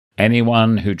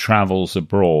Anyone who travels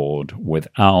abroad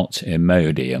without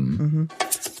Imodium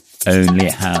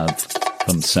only have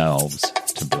themselves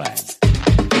to blame.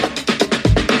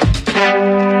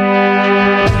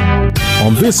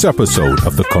 On this episode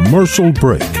of The Commercial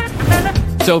Break.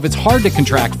 So if it's hard to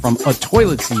contract from a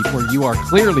toilet seat where you are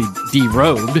clearly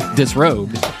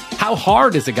disrobed, how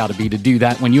hard has it got to be to do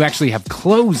that when you actually have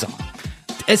clothes on?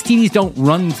 STDs don't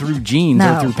run through jeans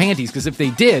or through panties, because if they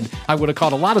did, I would have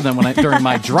caught a lot of them during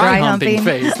my dry humping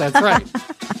phase. That's right.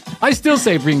 I still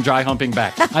say bring dry humping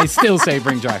back. The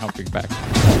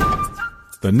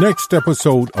next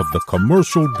episode of The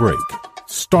Commercial Break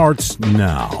starts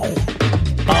now.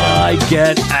 I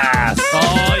get ass.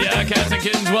 Oh, yeah, cats and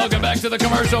kittens, welcome back to The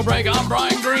Commercial Break. I'm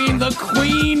Brian Green. The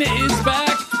Queen is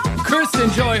back. Kristen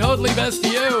Joy Hoadley, best to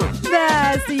you.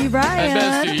 Best to you, Brian. And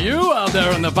best to you out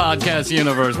there in the podcast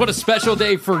universe. What a special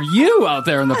day for you out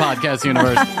there in the podcast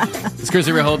universe. It's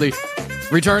Kristen Joy Hoadley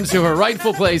returns to her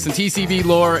rightful place in TCB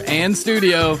lore and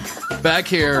studio, back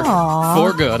here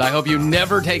for good. I hope you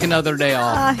never take another day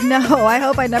off. No, I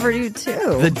hope I never do,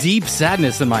 too. The deep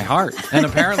sadness in my heart. And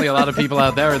apparently a lot of people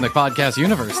out there in the podcast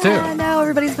universe, too. I know,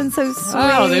 everybody's been so sweet.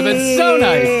 Oh, they've been so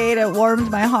nice. It warmed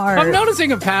my heart. I'm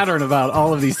noticing a pattern about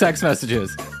all of these text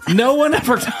messages. No one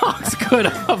ever talks good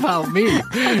about me.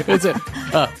 It's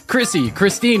Chrissy,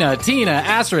 Christina, Tina,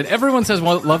 Astrid. Everyone says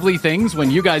lovely things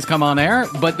when you guys come on air,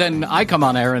 but then I come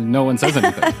on air and no one says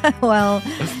anything. Well,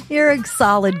 you're a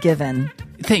solid given.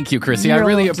 Thank you, Chrissy. I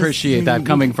really appreciate that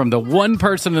coming from the one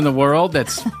person in the world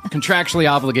that's contractually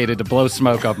obligated to blow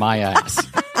smoke up my ass.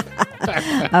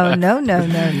 Oh, no. No,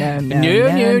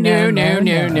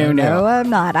 I'm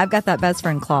not. I've got that best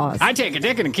friend clause. I take a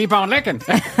dickin' and keep on licking.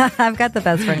 I've got the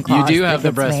best friend clause. You do have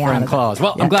the best friend clause.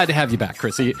 Well, I'm glad to have you back,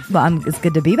 Chrissy. Well, it's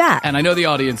good to be back. And I know the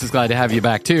audience is glad to have you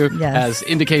back, too, as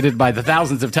indicated by the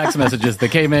thousands of text messages that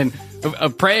came in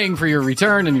praying for your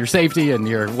return and your safety and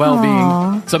your well-being.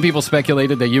 Aww. Some people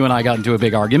speculated that you and I got into a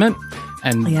big argument.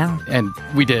 And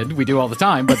we did. We do all the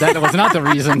time. But that was not the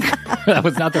reason. That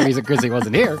was not the reason Chrissy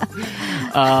wasn't here.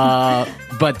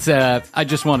 But I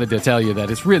just wanted to tell you that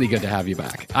it's really good to have you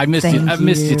back. I missed you. I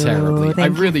missed you terribly.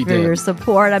 Thank I really you for did. Your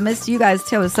support. I missed you guys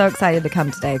too. I was so excited to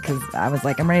come today because I was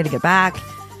like, I'm ready to get back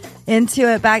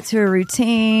into it, back to a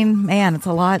routine. Man, it's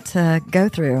a lot to go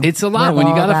through. It's a lot when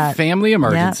you got a family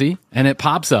emergency and it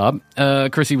pops up.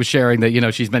 Chrissy was sharing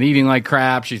that, she's been eating like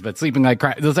crap. She's been sleeping like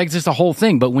crap. It's like just a whole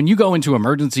thing. But when you go into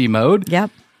emergency mode,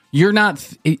 you're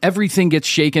not, everything gets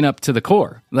shaken up to the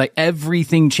core. Like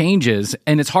everything changes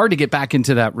and it's hard to get back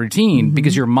into that routine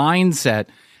because your mindset,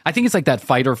 I think it's like that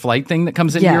fight or flight thing that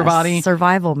comes into your body.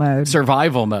 Survival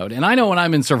mode. And I know when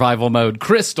I'm in survival mode,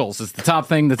 crystals is the top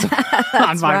thing that's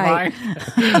on my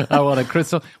mind. I want a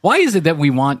crystal. Why is it that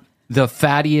we want the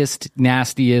fattiest,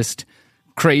 nastiest,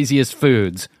 craziest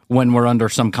foods when we're under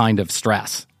some kind of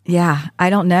stress? Yeah,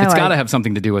 I don't know. It's got to have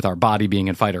something to do with our body being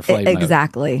in fight or flight mode.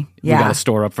 Exactly. Yeah. You got to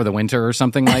store up for the winter or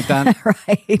something like that.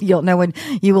 Right. You'll know when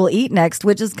you will eat next,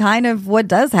 which is kind of what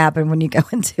does happen when you go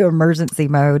into emergency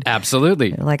mode. Absolutely.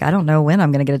 You're like, I don't know when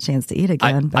I'm going to get a chance to eat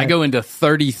again. I go into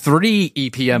 33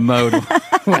 EPM mode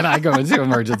when I go into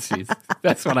emergencies.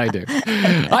 That's what I do.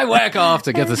 I whack off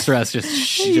to get the stress. Just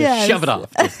shove it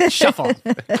off. Just shuffle.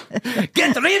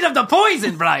 Get rid of the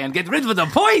poison, Brian. Get rid of the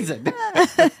poison.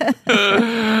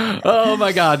 Oh,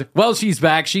 my God. Well, she's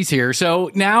back. She's here. So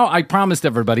now I promised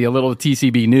everybody a little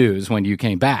TCB news when you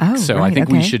came back. I think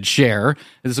we should share.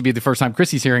 This will be the first time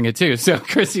Chrissy's hearing it, too. So,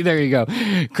 Chrissy, there you go.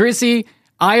 Chrissy,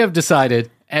 I have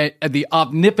decided, the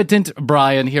omnipotent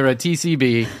Brian here at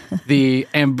TCB, the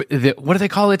what do they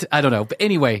call it? I don't know. But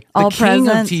anyway, the king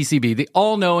of TCB, the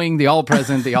all-knowing, the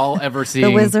all-present, the all-ever-seeing.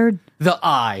 The wizard. The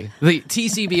eye. The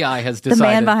TCB eye has decided. The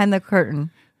man behind the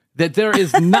curtain. That there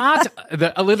is not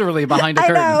literally behind a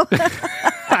curtain.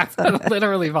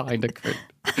 Literally behind a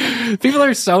curtain. People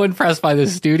are so impressed by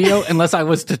this studio unless I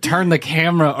was to turn the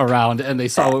camera around and they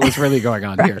saw what was really going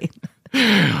on here.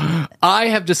 I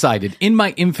have decided in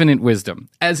my infinite wisdom,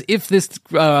 as if this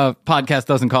podcast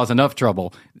doesn't cause enough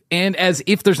trouble, and as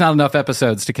if there's not enough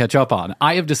episodes to catch up on,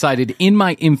 I have decided in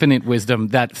my infinite wisdom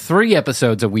that 3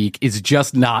 episodes a week is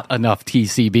just not enough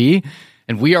TCB.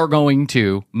 And we are going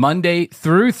to, Monday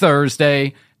through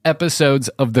Thursday, episodes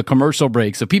of The Commercial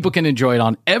Break so people can enjoy it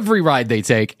on every ride they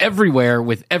take, everywhere,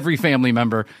 with every family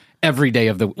member, every day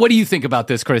of the week. What do you think about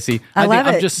this, Chrissy?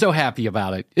 I'm just so happy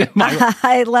about it.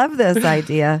 I love this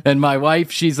idea. And my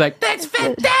wife, she's like, that's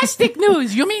fantastic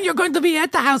news. You mean you're going to be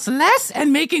at the house less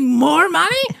and making more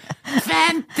money?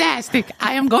 Fantastic.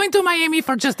 I am going to Miami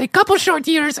for just a couple short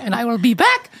years and I will be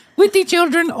back with the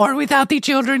children or without the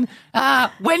children,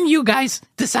 when you guys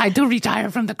decide to retire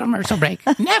from the commercial break.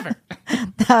 Never.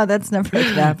 No, that's never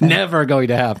going to happen. Never going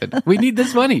to happen. We need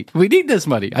this money. We need this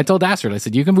money. I told Astrid, I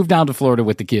said, you can move down to Florida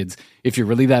with the kids if you're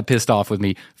really that pissed off with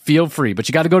me. Feel free, but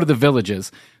you got to go to the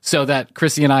villages so that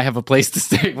Chrissy and I have a place to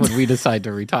stay when we decide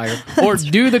to retire or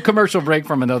do the commercial break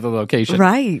from another location.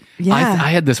 Right. Yeah.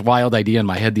 I had this wild idea in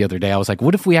my head the other day. I was like,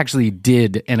 what if we actually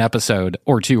did an episode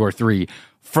or 2 or 3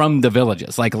 from the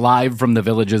villages, like live from the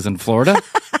villages in Florida?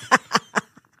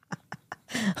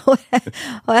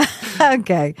 Well,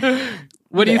 okay.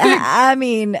 What do you think? I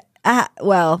mean,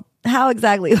 well, how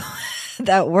exactly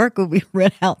that work would we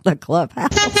rent out the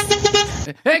clubhouse?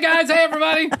 Hey guys, hey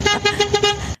everybody.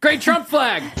 Great Trump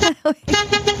flag.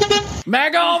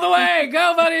 MAGA all the way.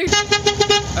 Go, buddy.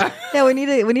 Yeah, we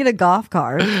need a golf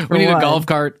cart. We need a golf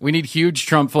cart. We need huge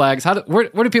Trump flags. Where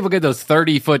do people get those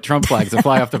 30-foot Trump flags that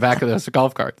fly off the back of those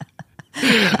golf carts?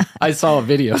 I saw a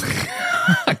video.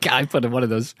 A guy put in one of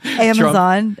those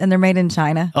Amazon, and they're made in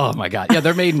China. Oh my God. Yeah,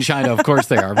 they're made in China. Of course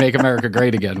they are. Make America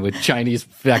great again with Chinese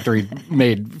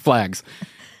factory-made flags.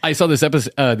 I saw this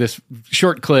episode, this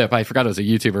short clip. I forgot it was a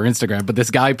YouTube or Instagram, but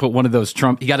this guy put one of those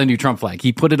he got a new Trump flag.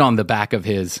 He put it on the back of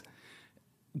his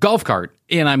golf cart,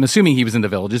 and I'm assuming he was in the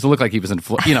villages. It looked like he was in,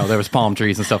 there was palm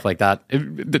trees and stuff like that.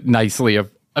 Nicely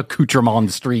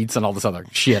accoutrement streets and all this other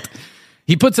shit.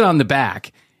 He puts it on the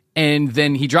back, and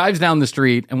then he drives down the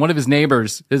street, and one of his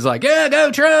neighbors is like, yeah,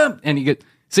 go Trump! And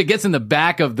he gets in the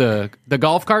back of the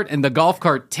golf cart, and the golf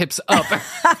cart tips up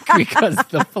because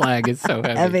the flag is so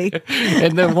heavy.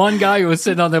 And the one guy who was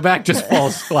sitting on the back just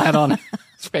falls flat on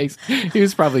his face. He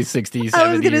was probably 60, 70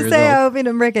 I was going to say, I hope he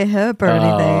didn't break a hip or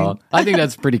anything. I think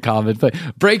that's pretty common, but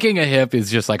breaking a hip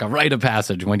is just like a rite of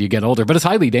passage when you get older, but it's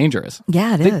highly dangerous.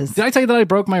 Yeah, it is. Did I tell you that I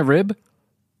broke my rib?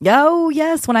 Oh,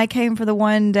 yes, when I came for the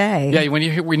one day. Yeah, when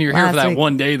you're here for that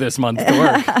one day this month to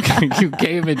work, you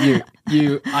came and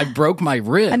I broke my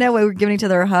rib. I know, we were giving each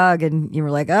other a hug, and you were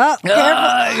like, oh,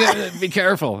 careful. Be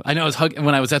careful. I know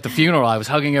when I was at the funeral, I was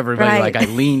hugging everybody, like I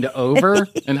leaned over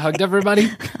and hugged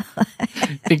everybody. I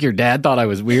think your dad thought I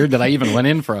was weird that I even went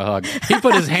in for a hug. He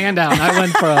put his hand out, and I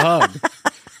went for a hug.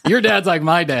 Your dad's like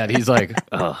my dad. He's like,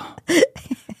 oh,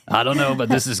 I don't know, but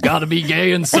this has got to be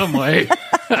gay in some way.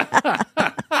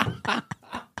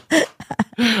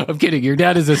 I'm kidding. Your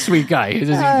dad is a sweet guy. He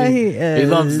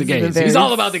loves the gays. He's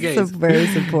all about the gays. Very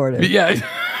supportive. Yeah.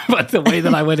 But the way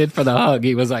that I went in for the hug,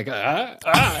 he was like,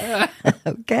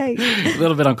 okay. A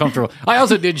little bit uncomfortable. I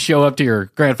also did show up to your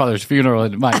grandfather's funeral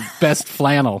in my best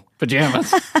flannel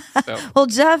pajamas. So. Well,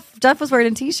 Jeff was wearing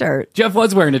a T-shirt. Jeff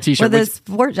was wearing a T-shirt. With his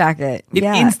sport jacket. It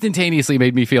instantaneously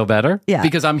made me feel better. Yeah.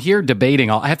 Because I'm here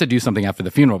debating. I have to do something after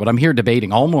the funeral, but I'm here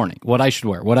debating all morning what I should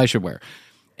wear.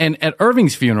 And at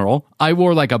Irving's funeral, I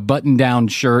wore like a button-down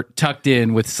shirt tucked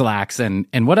in with slacks and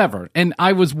whatever. And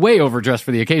I was way overdressed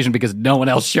for the occasion because no one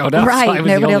else showed up. Right, so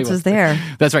nobody else was there.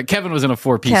 That's right. Kevin was in a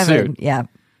 4-piece suit. Yeah.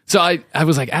 So I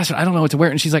was like, Astrid, I don't know what to wear.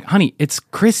 And she's like, honey, it's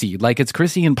Chrissy. Like, it's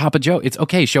Chrissy and Papa Joe. It's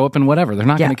okay. Show up in whatever. They're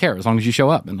not going to care as long as you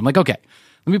show up. And I'm like, okay.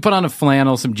 Let me put on a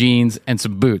flannel, some jeans, and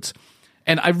some boots.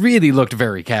 And I really looked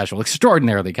very casual,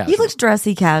 extraordinarily casual. You looked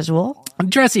dressy casual.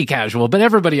 Dressy casual, but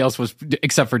everybody else was,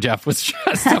 except for Jeff, was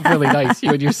dressed up really nice. You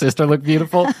and your sister look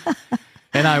beautiful.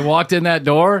 And I walked in that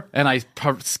door, and I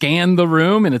scanned the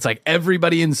room, and it's like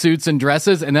everybody in suits and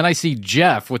dresses. And then I see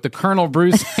Jeff with the Colonel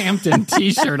Bruce Hampton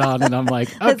T-shirt on, and I'm like,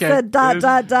 okay. It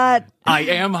said ... I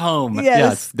am home.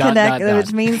 Yes. Dot.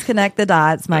 Which means connect the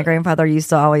dots. My grandfather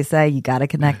used to always say, you got to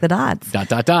connect the dots. ... Yeah.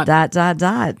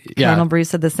 Colonel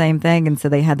Bruce said the same thing, and so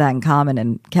they had that in common.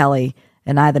 And Kelly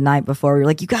and I, the night before, we were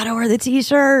like, you got to wear the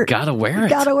T-shirt. Gotta wear it.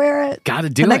 Gotta wear it. Gotta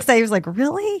do it. The next day, he was like,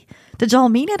 really? Did y'all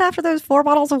mean it after those 4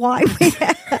 bottles of wine we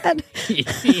had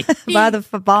by the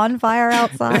bonfire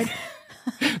outside?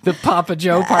 The Papa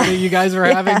Joe party you guys were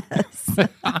having?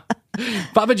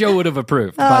 Papa Joe would have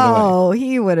approved, by the way. Oh,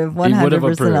 he would have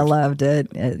 100% loved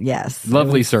it. Yes.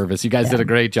 Lovely service. You guys did a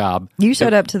great job. You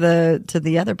showed up to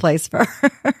the other place first.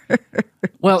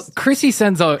 Well, Chrissy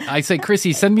I say,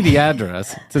 Chrissy, send me the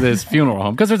address to this funeral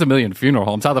home, because there's a million funeral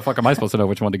homes. How the fuck am I supposed to know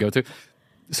which one to go to?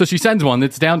 So she sends one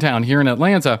that's downtown here in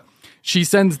Atlanta. She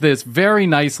sends this very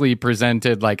nicely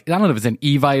presented, like, I don't know if it's an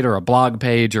Evite or a blog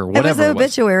page or whatever. It was an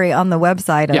obituary on the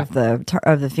website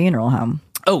of the funeral home.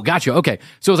 Oh, gotcha. Okay,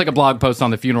 so it was like a blog post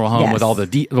on the funeral home with all the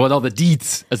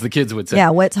deets, as the kids would say. Yeah,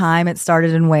 what time it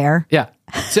started and where. Yeah.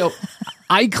 So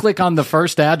I click on the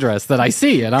first address that I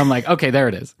see, and I'm like, okay, there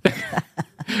it is.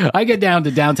 I get down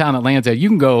to downtown Atlanta. You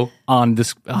can go on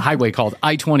this highway called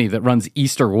I-20 that runs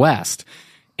east or west.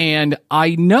 And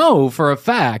I know for a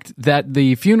fact that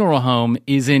the funeral home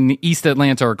is in East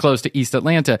Atlanta or close to East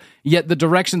Atlanta, yet the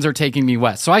directions are taking me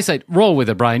west. So I said, roll with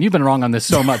it, Brian. You've been wrong on this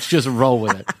so much. Just roll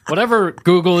with it. Whatever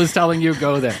Google is telling you,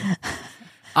 go there.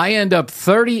 I end up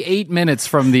 38 minutes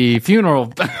from the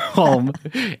funeral home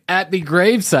at the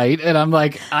gravesite, and I'm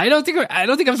like, I don't think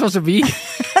I'm supposed to be.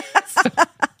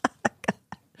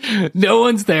 No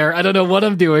one's there. I don't know what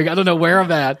I'm doing. I don't know where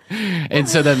I'm at. And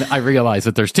so then I realize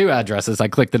that there's 2 addresses. I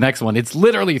click the next one. It's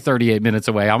literally 38 minutes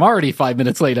away. I'm already 5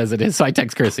 minutes late as it is. So I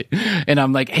text Chrissy and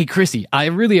I'm like, hey, Chrissy, I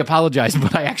really apologize,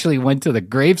 but I actually went to the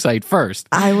gravesite first.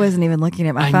 I wasn't even looking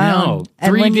at my phone. I know.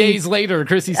 3 days later,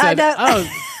 Chrissy said, oh,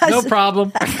 no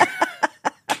problem.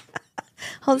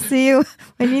 I'll see you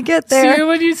when you get there. See you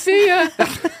when you see ya.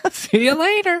 See you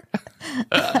later.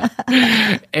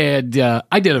 And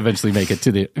I did eventually make it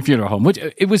to the funeral home, which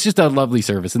it was just a lovely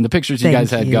service. And the pictures you guys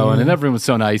had going, and everyone was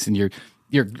so nice, and your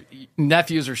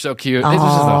nephews are so cute. It was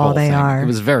just the whole thing. Are. It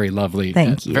was very lovely.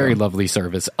 Thank you. Very lovely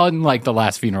service. Unlike the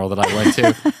last funeral that I went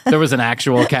to, there was an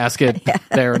actual casket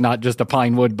there, not just a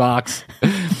pine wood box.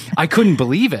 I couldn't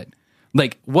believe it.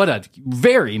 Like, what a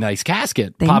very nice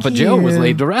casket Papa Joe was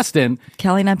laid to rest in.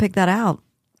 Kelly and I picked that out.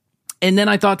 And then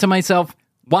I thought to myself,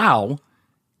 wow,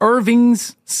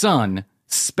 Irving's son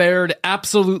spared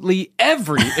absolutely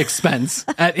every expense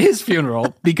at his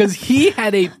funeral because he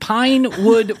had a pine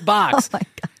wood box. Oh my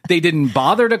God. They didn't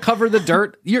bother to cover the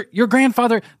dirt. Your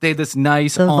grandfather, they had this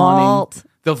nice The awning. vault.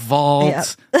 The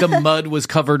vault, the mud was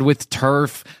covered with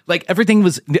turf. Like everything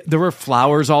was, there were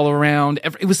flowers all around.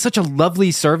 It was such a lovely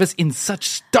service in such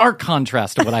stark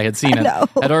contrast to what I had seen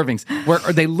at Irving's, where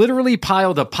they literally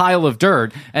piled a pile of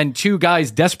dirt and 2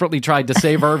 guys desperately tried to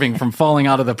save Irving from falling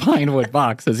out of the pine wood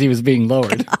box as he was being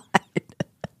lowered.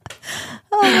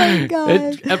 Oh my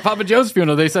God. At Papa Joe's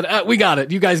funeral, they said, we got it.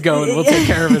 You guys go and we'll take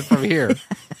care of it from here.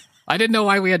 I didn't know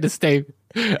why we had to stay,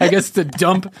 I guess, to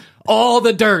dump all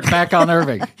the dirt back on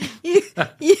Irving. You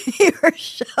were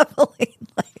shoveling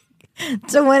like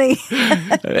 20.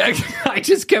 I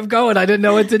just kept going. I didn't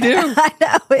know what to do. I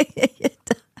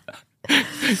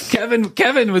know.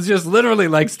 Kevin was just literally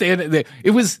like standing there.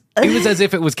 It was as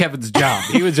if it was Kevin's job.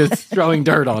 He was just throwing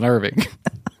dirt on Irving.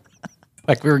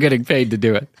 Like we were getting paid to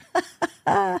do it.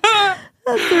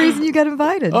 That's the reason you got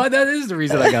invited. Oh, that is the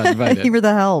reason I got invited. You were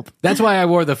the help. That's why I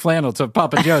wore the flannel to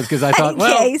Papa Joe's, because I thought,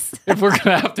 well, if we're going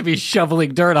to have to be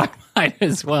shoveling dirt, I might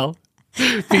as well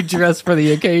be dressed for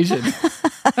the occasion.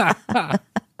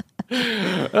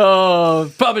 Oh,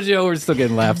 Papa Joe, we're still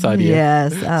getting laughs out of you.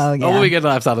 Yes. Oh, yeah. Oh, we get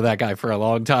laughs out of that guy for a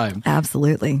long time.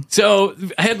 Absolutely. So,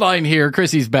 headline here,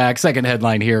 Chrissy's back. Second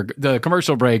headline here. The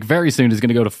commercial break very soon is going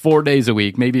to go to 4 days a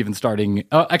week, maybe even starting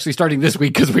this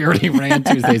week because we already ran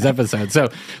Tuesday's episode. So,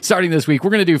 starting this week,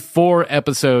 we're going to do 4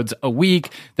 episodes a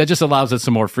week. That just allows us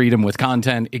some more freedom with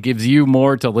content. It gives you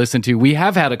more to listen to. We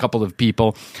have had a couple of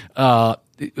people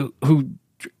who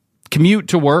commute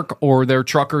to work or they're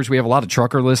truckers. We have a lot of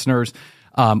trucker listeners.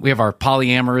 We have our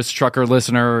polyamorous trucker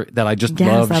listener that I just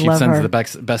love. She sends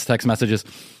the best text messages.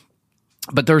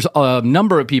 But there's a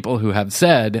number of people who have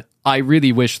said, I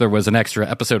really wish there was an extra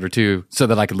episode or 2 so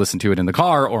that I could listen to it in the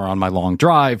car or on my long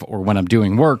drive or when I'm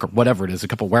doing work or whatever it is. A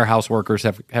couple warehouse workers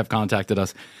have contacted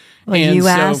us. Well, you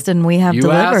asked and we have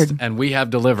delivered. And we have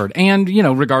delivered. And,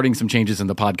 regarding some changes in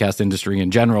the podcast industry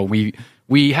in general,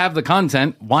 we have the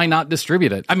content. Why not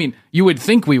distribute it? I mean, you would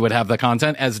think we would have the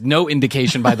content as no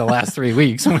indication by the last 3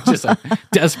 weeks. We just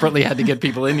desperately had to get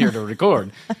people in here to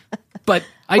record. But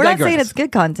we're not saying it's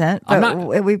good content,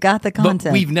 but we've got the content.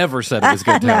 But we've never said it was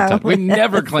good content. We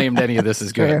never claimed any of this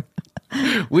is good.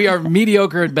 We are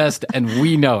mediocre at best, and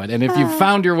we know it. And if you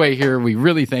found your way here, we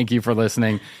really thank you for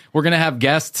listening. We're going to have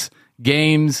guests,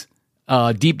 games,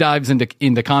 deep dives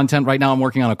into content. Right now, I'm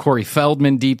working on a Corey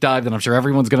Feldman deep dive that I'm sure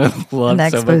everyone's going to love.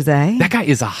 An expose. That guy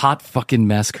is a hot fucking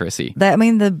mess, Chrissy.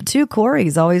 The 2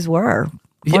 Coreys always were.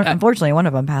 Yeah. Unfortunately, one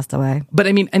of them passed away. But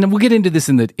and we'll get into this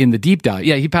in the deep dive.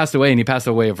 Yeah, he passed away, and he passed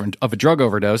away of a drug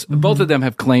overdose. Mm-hmm. Both of them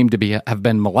have claimed to have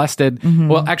been molested. Mm-hmm.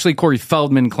 Well, actually, Corey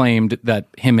Feldman claimed that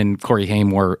him and Corey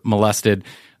Haim were molested.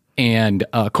 And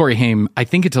Corey Haim, I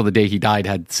think until the day he died,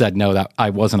 had said, no, that I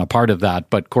wasn't a part of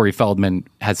that. But Corey Feldman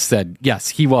has said, yes,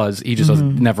 he was. He just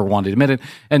never wanted to admit it.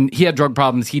 And he had drug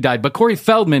problems. He died. But Corey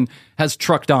Feldman has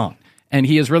trucked on. And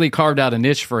he has really carved out a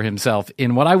niche for himself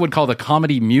in what I would call the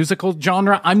comedy musical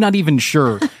genre. I'm not even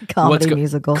sure.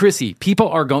 Musical. Chrissy, people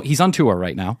are going. He's on tour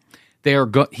right now.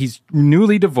 He's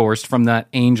newly divorced from that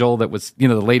angel that was, the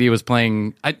lady who was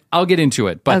playing. I'll get into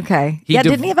it. But okay.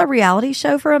 Didn't he have a reality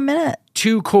show for a minute?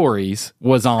 2 Coreys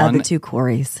was on. The 2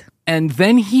 Coreys. And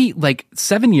then he,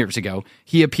 7 years ago,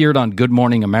 he appeared on Good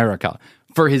Morning America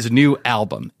for his new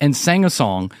album and sang a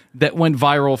song that went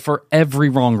viral for every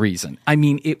wrong reason. I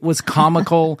mean, it was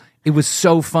comical. It was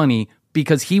so funny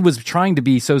because he was trying to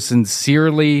be so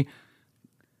sincerely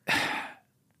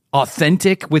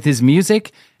authentic with his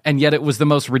music, and yet it was the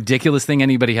most ridiculous thing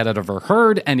anybody had ever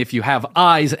heard. And if you have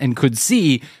eyes and could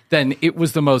see, then it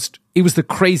was the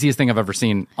craziest thing I've ever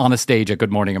seen on a stage at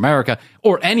Good Morning America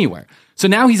or anywhere. So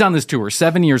now he's on this tour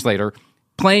 7 years later,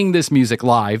 playing this music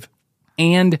live,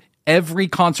 and every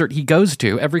concert he goes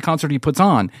to, every concert he puts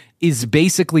on is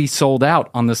basically sold out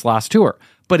on this last tour.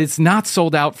 But it's not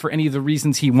sold out for any of the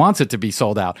reasons he wants it to be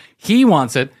sold out. He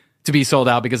wants it to be sold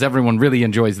out because everyone really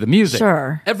enjoys the music.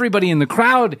 Sure. Everybody in the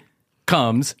crowd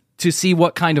comes to see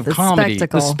what kind of comedy,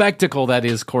 the spectacle that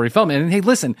is Corey Feldman. And hey,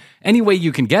 listen, any way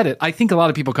you can get it, I think a lot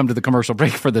of people come to the commercial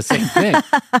break for the same thing.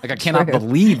 Like, I cannot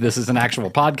believe this is an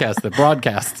actual podcast that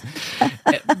broadcasts.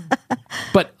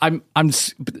 But I'm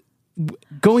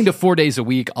going to 4 days a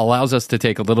week allows us to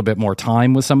take a little bit more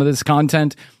time with some of this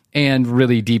content and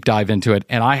really deep dive into it.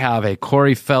 And I have a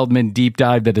Corey Feldman deep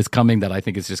dive that is coming that I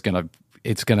think is just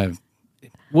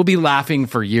we'll be laughing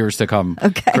for years to come,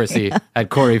 Chrissy, at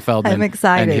Corey Feldman I'm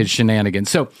excited. And his shenanigans.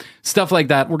 So stuff like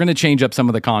that. We're going to change up some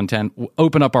of the content,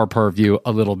 open up our purview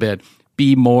a little bit,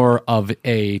 be more of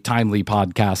a timely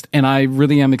podcast. And I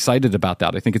really am excited about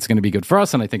that. I think it's going to be good for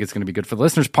us, and I think it's going to be good for the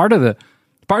listeners. Part of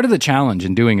the challenge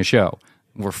in doing a show,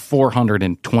 we're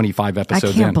 425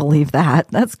 episodes in. I can't believe that.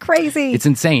 That's crazy. It's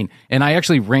insane. And I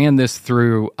actually ran this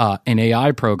through an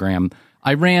AI program.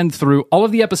 I ran through all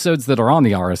of the episodes that are on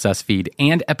the RSS feed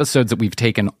and episodes that we've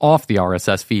taken off the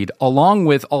RSS feed, along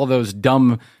with all those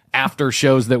dumb after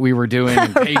shows that we were doing,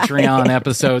 and Patreon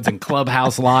episodes and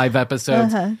Clubhouse Live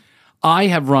episodes. I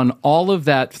have run all of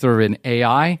that through an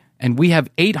AI, and we have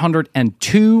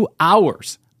 802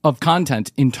 hours of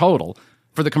content in total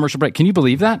for the commercial break. Can you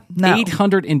believe that? No.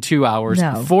 802 hours,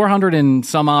 No. 400 and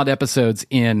some odd episodes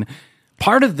in.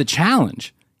 Part of the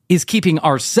challenge is keeping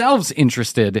ourselves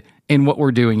interested in what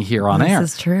we're doing here on air.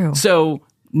 This is true. So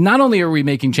not only are we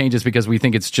making changes because we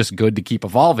think it's just good to keep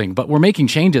evolving, but we're making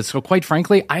changes. So quite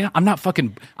frankly,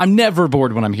 I'm never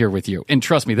bored when I'm here with you. And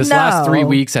trust me, this last 3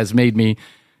 weeks has made me,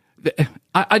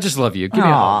 I just love you. Give me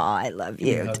a hug. I love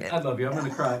you. I love you. I'm going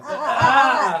to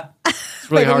cry. It's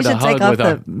really hard to hug take off with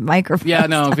the microphone. Yeah,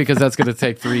 no, because that's going to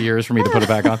take 3 years for me to put it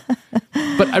back on.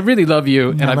 But I really love you,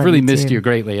 and I've love really you missed too. you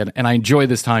greatly, and I enjoy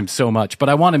this time so much. But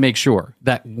I want to make sure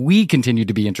that we continue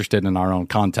to be interested in our own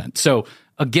content. So,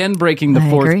 again, breaking the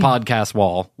fourth agree. podcast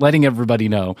wall, letting everybody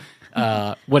know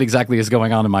what exactly is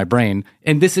going on in my brain.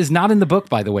 And this is not in the book,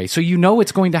 by the way, so you know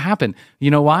it's going to happen. You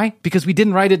know why? Because we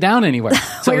didn't write it down anywhere.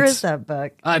 So Where is that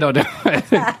book? I don't know. I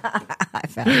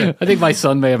found it. I think my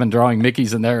son may have been drawing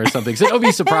Mickeys in there or something. So don't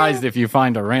be surprised if you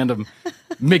find a random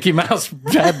Mickey Mouse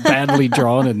badly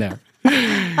drawn in there.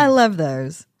 I love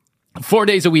those. 4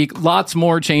 days a week, lots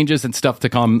more changes and stuff to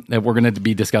come that we're going to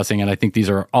be discussing, and I think these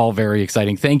are all very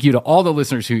exciting. Thank you to all the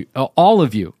listeners all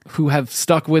of you who have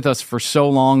stuck with us for so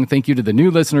long. Thank you to the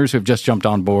new listeners who have just jumped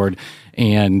on board,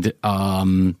 and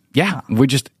I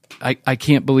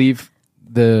can't believe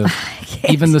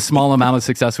even the small amount of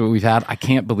success that we've had. I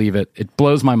can't believe it. It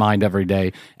blows my mind every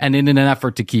day, and in an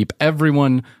effort to keep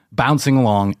everyone bouncing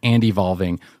along and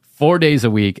evolving. 4 days a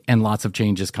week, and lots of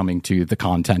changes coming to the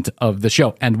content of the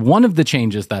show. And one of the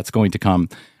changes that's going to come,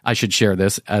 I should share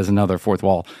this as another fourth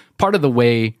wall. Part of the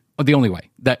only way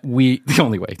that we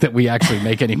actually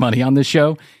make any money on this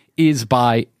show is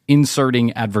by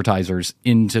inserting advertisers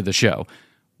into the show.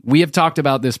 We have talked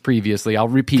about this previously. I'll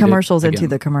repeat Commercials it again. into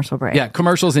the commercial break. Yeah,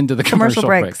 commercials into the commercial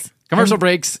breaks. Commercial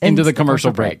breaks into the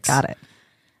commercial breaks. Got it.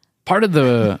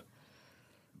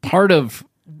 Part of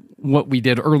what we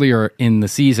did earlier in the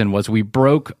season was we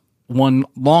broke one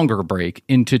longer break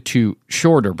into two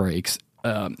shorter breaks.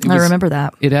 I remember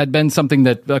that. It had been something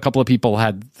that a couple of people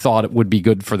had thought it would be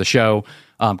good for the show,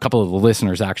 a couple of the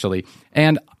listeners actually.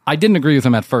 And I didn't agree with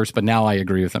them at first, but now I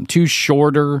agree with them. Two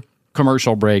shorter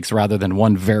commercial breaks rather than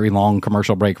one very long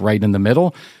commercial break right in the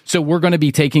middle. So we're going to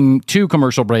be taking two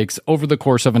commercial breaks over the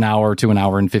course of an hour to an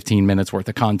hour and 15 minutes worth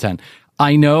of content.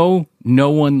 I know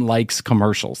no one likes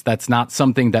commercials. That's not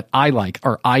something that I like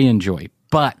or I enjoy.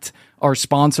 But our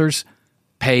sponsors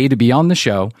pay to be on the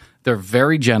show. They're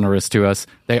very generous to us.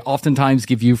 They oftentimes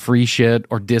give you free shit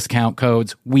or discount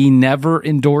codes. We never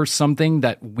endorse something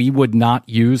that we would not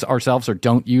use ourselves or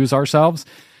don't use ourselves,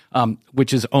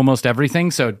 which is almost everything.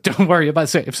 So don't worry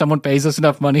about it. If someone pays us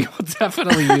enough money, we'll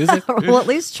definitely use it. Well, at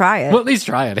least try it. Well, at least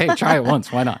try it. Hey, try it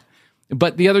once. Why not?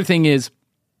 But the other thing is,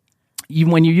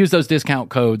 when you use those discount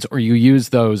codes or you use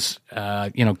those,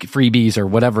 freebies or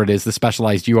whatever it is, the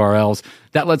specialized URLs,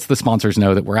 that lets the sponsors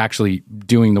know that we're actually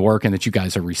doing the work and that you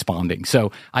guys are responding.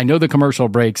 So I know the commercial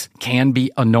breaks can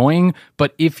be annoying,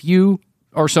 but if you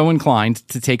are so inclined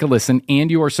to take a listen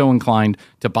and you are so inclined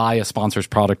to buy a sponsor's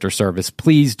product or service,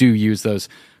 please do use those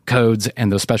codes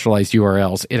and those specialized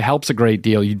URLs. It helps a great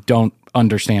deal. You don't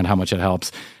understand how much it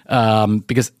helps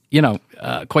because,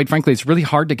 quite frankly, it's really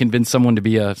hard to convince someone to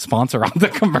be a sponsor on the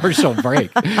commercial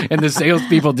break. And the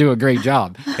salespeople do a great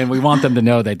job. And we want them to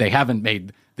know that they haven't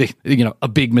made a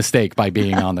big mistake by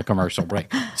being on the commercial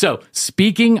break. So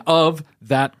speaking of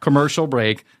that commercial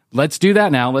break, let's do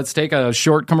that now. Let's take a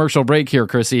short commercial break here,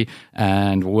 Chrissy,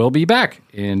 and we'll be back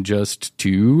in just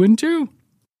 2 and 2.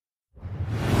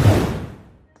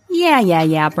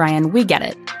 Yeah, Brian, we get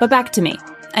it. But back to me.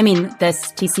 I mean,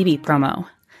 this TCB promo.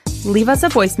 Leave us a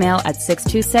voicemail at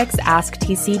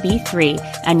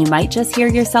 626-ASK-TCB3, and you might just hear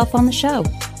yourself on the show.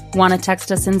 Want to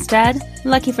text us instead?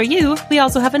 Lucky for you, we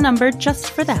also have a number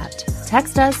just for that.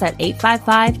 Text us at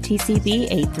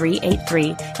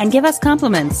 855-TCB-8383 and give us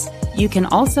compliments. You can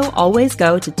also always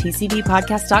go to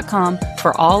tcbpodcast.com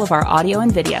for all of our audio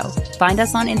and video. Find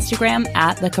us on Instagram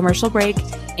at The Commercial Break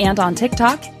and on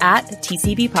TikTok at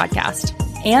TCB Podcast.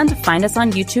 And find us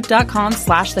on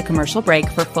youtube.com/The Commercial Break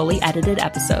for fully edited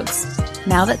episodes.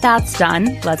 Now that that's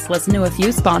done, let's listen to a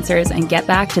few sponsors and get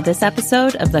back to this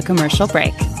episode of The Commercial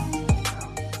Break.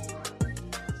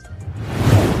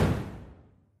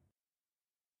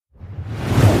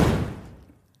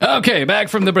 Okay, back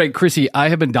from the break. Chrissy, I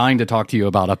have been dying to talk to you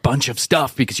about a bunch of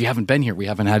stuff because you haven't been here. We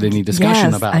haven't had any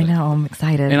discussion about it. I know. I'm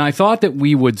excited. And I thought that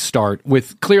we would start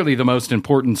with clearly the most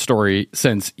important story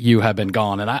since you have been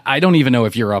gone. And I don't even know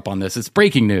if you're up on this. It's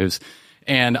breaking news.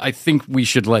 And I think we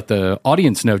should let the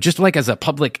audience know, just like as a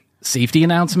public safety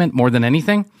announcement more than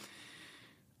anything.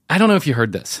 I don't know if you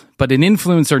heard this, but an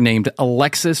influencer named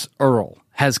Alexis Earle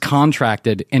has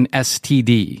contracted an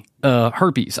STD,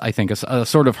 herpes, I think, a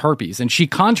sort of herpes. And she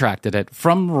contracted it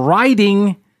from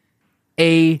riding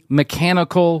a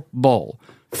mechanical bull.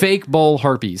 Fake bull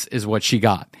herpes is what she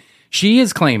got. She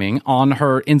is claiming on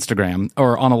her Instagram,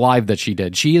 or on a live that she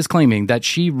did, she is claiming that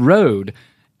she rode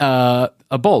a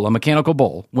mechanical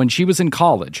bull, when she was in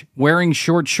college, wearing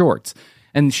short shorts.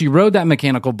 And she rode that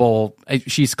mechanical bull,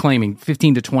 she's claiming,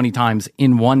 15 to 20 times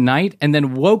in one night, and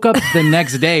then woke up the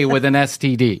next day with an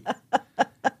STD.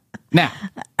 Now,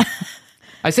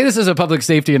 I say this as a public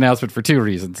safety announcement for 2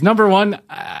 reasons. Number one,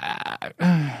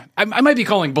 I might be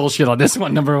calling bullshit on this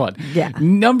one, number one. Yeah.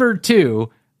 Number two,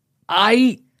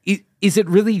 is it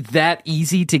really that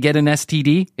easy to get an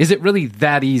STD? Is it really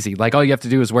that easy? Like, all you have to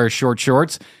do is wear short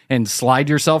shorts and slide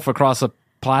yourself across a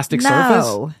plastic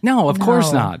surface? No, of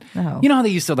course not. No. You know how they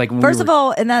used to, like, First of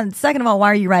all, and then second of all,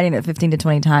 why are you writing it 15 to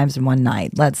 20 times in one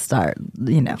night? Let's start,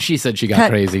 She said she got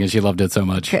crazy and she loved it so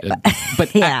much.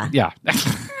 But yeah.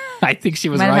 I think she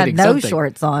was might riding have had no something.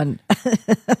 shorts on.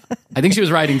 I think she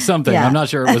was riding something. Yeah. I'm not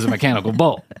sure it was a mechanical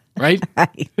bull, right?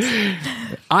 Right.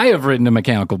 I have ridden a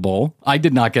mechanical bull. I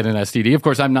did not get an STD. Of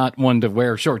course, I'm not one to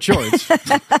wear short shorts.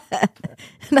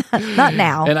 Not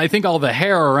now. And I think all the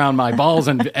hair around my balls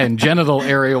and genital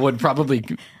area would probably...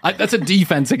 that's a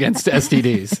defense against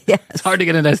STDs. Yes. It's hard to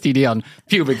get an STD on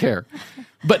pubic hair.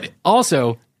 But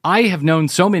also, I have known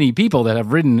so many people that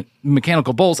have ridden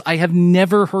mechanical bulls. I have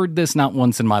never heard this, not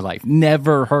once in my life.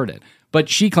 Never heard it. But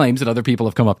she claims that other people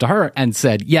have come up to her and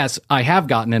said, yes, I have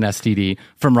gotten an STD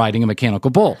from riding a mechanical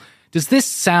bull. Does this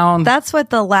sound... That's what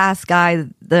the last guy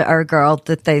or girl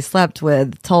that they slept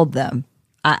with told them.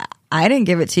 I didn't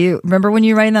give it to you. Remember when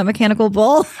you were riding that mechanical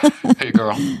bull? Hey,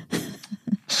 girl.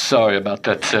 Sorry about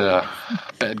that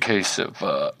bad case of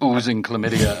oozing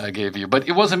chlamydia I gave you. But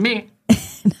it wasn't me.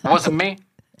 It wasn't me.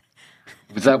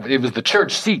 It was the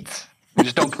church seats. We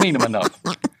just don't clean them enough.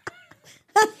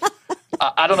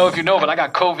 I don't know if you know, but I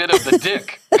got COVID of the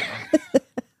dick.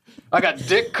 I got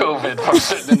dick COVID from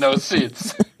sitting in those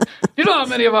seats. You know how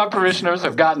many of our parishioners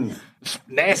have gotten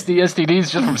nasty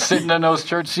STDs just from sitting in those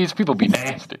church seats? People be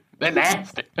nasty. They're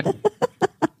nasty.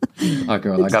 Oh,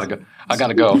 girl, I gotta go. I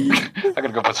gotta go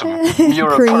put some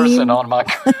Muraperson on my...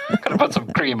 gotta put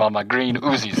some cream on my green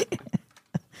Uzis.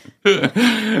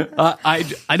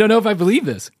 I don't know if I believe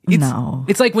this.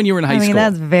 It's like when you were in high school.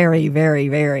 That's very, very,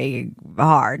 very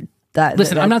hard.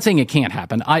 Listen, I'm not saying it can't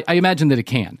happen. I imagine that it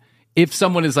can. If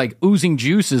someone is like oozing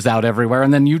juices out everywhere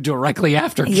and then you directly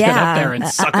after get up there and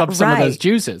suck up some of those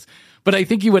juices. But I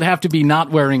think you would have to be not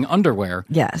wearing underwear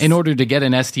in order to get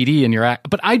an STD in your act.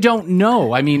 But I don't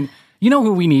know. I mean, You know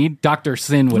who we need? Dr.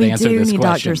 Sin would answer this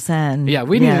question. Dr. Sin. Yeah,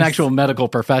 we need an actual medical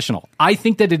professional. I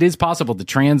think that it is possible to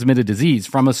transmit a disease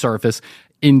from a surface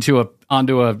onto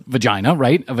a vagina,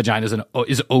 right? A vagina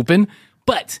is open.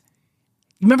 But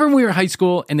remember when we were in high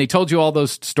school and they told you all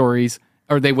those stories,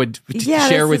 or they would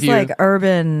share with you? Like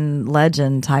urban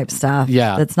legend type stuff.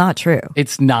 Yeah. That's not true.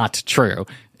 It's not true.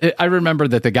 I remember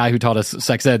that the guy who taught us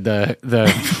sex ed,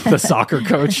 the soccer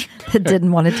coach,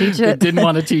 didn't want to teach it. Didn't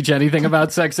want to teach anything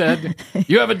about sex ed.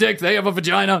 You have a dick, they have a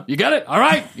vagina. You get it? All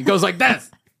right. He goes like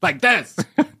this. Like this.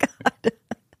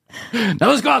 Now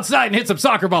let's go outside and hit some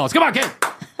soccer balls. Come on, kid.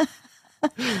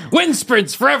 Wind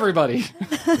sprints for everybody.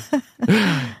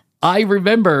 I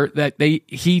remember that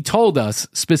he told us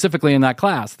specifically in that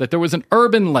class that there was an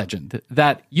urban legend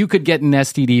that you could get an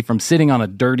STD from sitting on a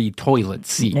dirty toilet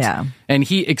seat. Yeah. And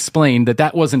he explained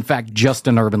that was in fact just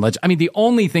an urban legend. I mean, the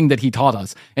only thing that he taught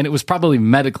us, and it was probably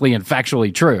medically and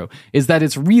factually true, is that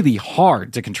it's really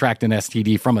hard to contract an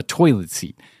STD from a toilet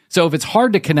seat. So if it's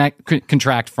hard to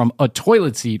contract from a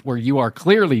toilet seat where you are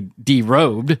clearly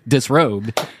disrobed,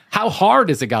 how hard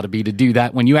has it got to be to do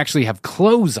that when you actually have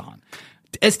clothes on?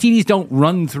 STDs don't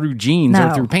run through jeans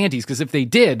or through panties, because if they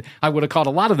did, I would have caught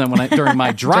a lot of them during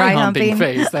my dry humping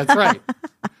phase. That's right.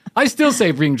 I still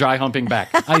say bring dry humping back.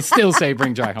 I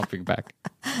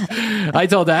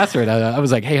told Astrid, I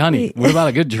was like, hey, honey, what about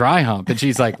a good dry hump? And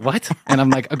she's like, what? And I'm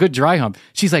like, a good dry hump.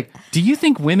 She's like, do you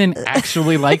think women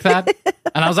actually like that?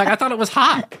 And I was like, I thought it was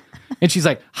hot. And she's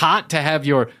like, hot to have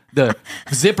the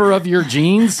zipper of your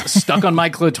jeans stuck on my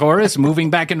clitoris, moving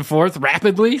back and forth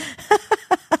rapidly?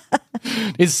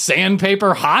 Is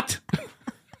sandpaper hot?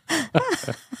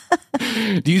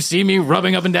 Do you see me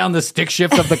rubbing up and down the stick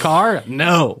shift of the car?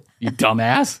 No, you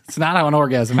dumbass. It's not how an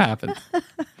orgasm happens.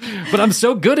 But I'm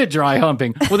so good at dry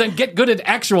humping. Well, then get good at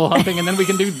actual humping, and then we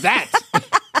can do that.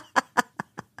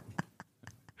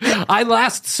 I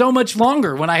last so much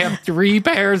longer when I have 3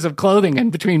 pairs of clothing in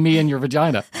between me and your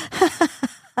vagina.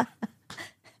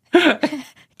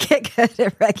 Get good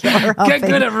at regular humping. Get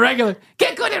good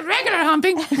at regular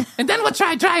humping, and then we'll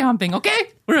try dry humping,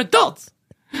 okay? We're adults.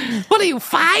 What are you,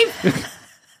 5?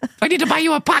 I need to buy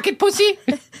you a pocket pussy?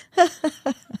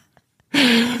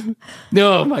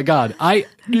 Oh, my God.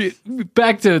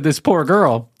 Back to this poor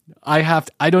girl. I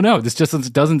don't know. This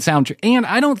just doesn't sound true. And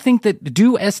I don't think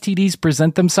do STDs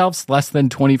present themselves less than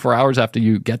 24 hours after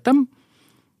you get them?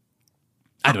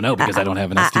 I don't know, because I don't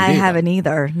have an STD. I haven't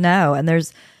either. No. And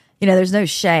there's no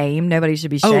shame. Nobody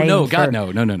should be shamed. Oh, no, God,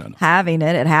 no. Having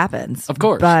it happens. Of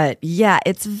course. But yeah,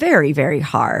 it's very, very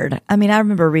hard. I mean, I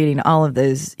remember reading all of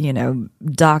those,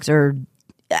 doctor.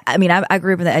 I mean, I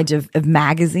grew up in the age of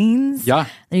magazines. Yeah.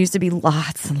 There used to be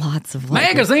lots and lots of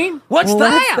magazine? What's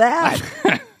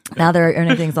that? Now there are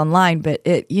anything's online, but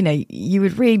you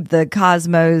would read the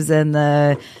Cosmos and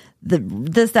the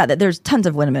there's tons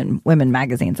of women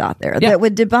magazines out there that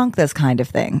would debunk this kind of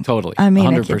thing. Totally. I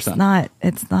mean, 100%.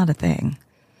 it's not a thing.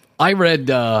 I read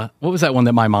what was that one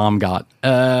that my mom got?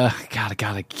 God,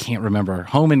 I can't remember.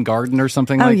 Home and Garden or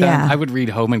something like that. I would read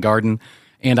Home and Garden,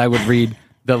 and I would read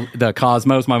the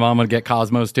Cosmos. My mom would get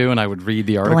Cosmos too, and I would read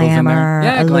the articles in there.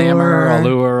 Yeah, Glamour,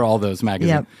 Allure, all those magazines.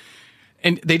 Yep.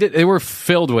 And they were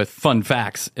filled with fun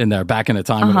facts in there back in a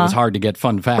time when it was hard to get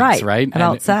fun facts, right?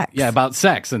 About sex. Yeah, about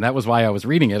sex. And that was why I was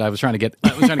reading it. I was trying to get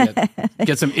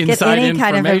some inside any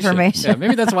kind of information. Yeah,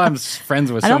 maybe that's why I'm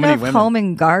friends with so many women. I don't know if Home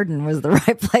and Garden was the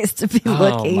right place to be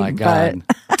looking. Oh, my God.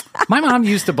 My mom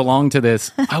used to belong to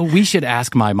this. Oh, we should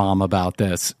ask my mom about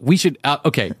this. We should.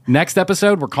 Okay, next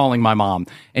episode, we're calling my mom.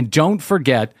 And don't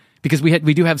forget, because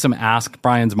we do have some Ask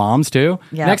Brian's moms too.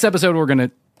 Yeah. Next episode, we're gonna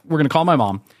call my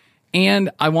mom. And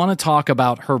I want to talk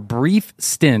about her brief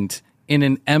stint in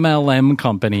an MLM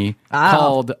company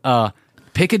called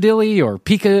Piccadilly or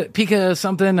Pica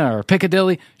something or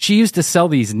Piccadilly. She used to sell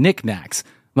these knickknacks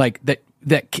like that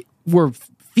were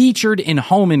featured in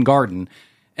Home and Garden.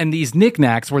 And these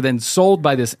knickknacks were then sold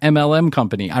by this MLM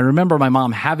company. I remember my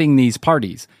mom having these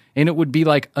parties, and it would be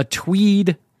like a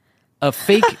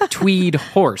fake tweed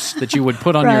horse that you would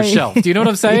put on your shelf. Do you know what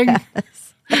I'm saying? Yes.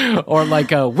 Or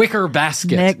like a wicker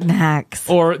basket. Knickknacks.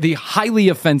 Or the highly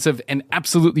offensive and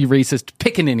absolutely racist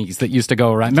pickaninnies that used to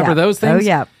go around. Remember those things? Oh,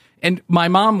 yeah. And my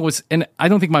mom and I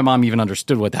don't think my mom even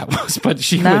understood what that was, but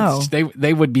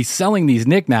they would be selling these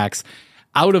knickknacks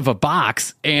out of a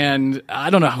box, and I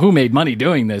don't know who made money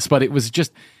doing this, but it was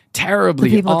just terribly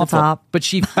the people awful. At the top. But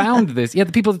she found this. Yeah,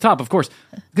 the people at the top, of course,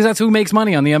 because that's who makes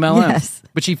money on the MLM. Yes.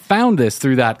 But she found this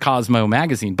through that Cosmo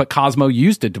magazine. But Cosmo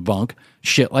used to debunk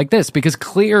shit like this because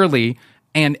clearly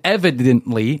and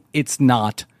evidently it's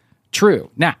not true.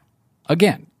 Now,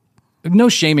 again, no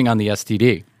shaming on the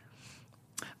STD.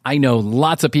 I know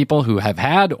lots of people who have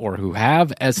had or who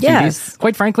have STDs. Yes.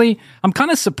 Quite frankly, I'm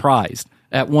kind of surprised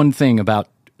at one thing about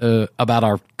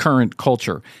our current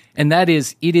culture, and that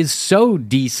is it is so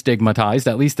destigmatized,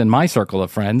 at least in my circle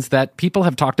of friends, that people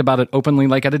have talked about it openly,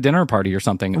 like at a dinner party or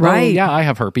something. Right. Oh, yeah, I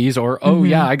have herpes, or oh,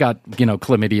 yeah, I got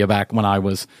chlamydia back when I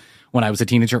was a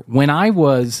teenager. When I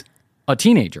was a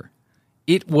teenager,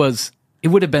 it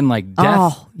would have been like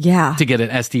death to get an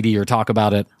STD or talk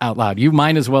about it out loud. You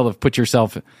might as well have put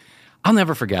yourself. I'll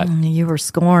never forget. You were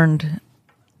scorned.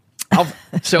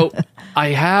 So I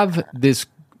had this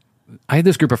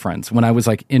group of friends when I was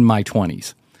like in my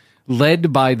 20s,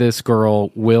 led by this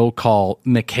girl we'll call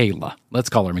Michaela. Let's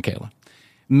call her Michaela.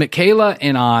 Michaela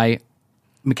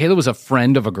was a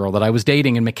friend of a girl that I was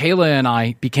dating, and Michaela and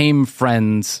I became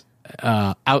friends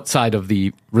outside of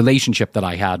the relationship that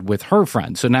I had with her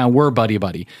friend. So now we're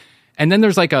buddy-buddy. And then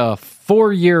there's like a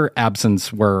 4-year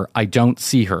absence where I don't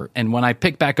see her. And when I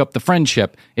pick back up the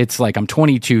friendship, it's like I'm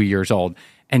 22 years old.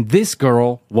 And this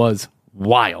girl was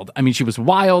wild. I mean, she was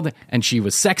wild, and she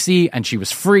was sexy, and she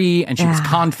was free, and she was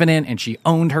confident, and she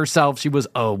owned herself. She was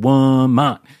a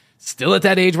woman. Still at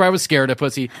that age where I was scared of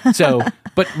pussy. So,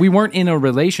 but we weren't in a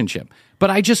relationship. But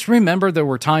I just remember there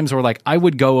were times where like I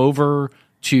would go over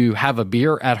to have a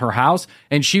beer at her house,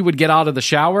 and she would get out of the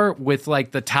shower with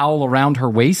like the towel around her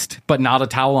waist, but not a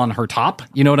towel on her top.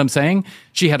 You know what I'm saying?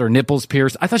 She had her nipples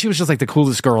pierced. I thought she was just like the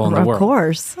coolest girl in the world. Of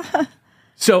course.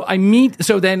 So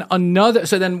then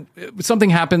something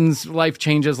happens, life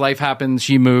changes, life happens,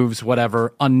 she moves,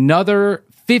 whatever. Another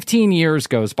 15 years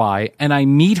goes by, and I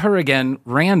meet her again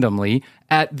randomly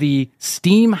at the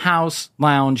Steam House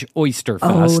Lounge Oyster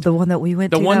Fest. Oh, the one that we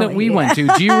went to. The one that we went to.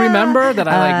 Do you remember that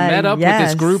I met up with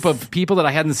this yes. group of people that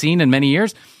I hadn't seen in many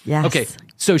years? Yes. Okay,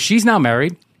 so she's now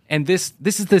married, and this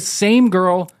is the same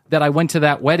girl that I went to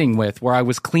that wedding with, where I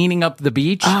was cleaning up the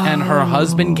beach, and her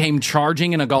husband came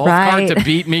charging in a golf cart to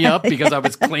beat me up because I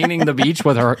was cleaning the beach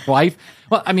with her wife.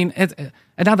 Well, I mean, and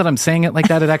now that I'm saying it like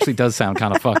that, it actually does sound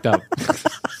kind of fucked up.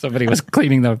 Somebody was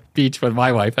cleaning the beach with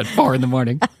my wife at 4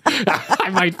 a.m. I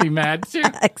might be mad too.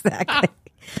 Exactly.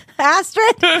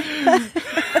 Astrid?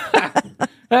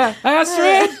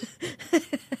 Astrid?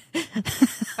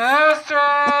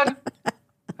 Astrid?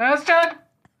 Astrid?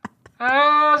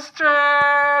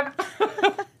 Astrid!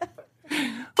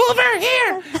 Over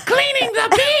here, cleaning the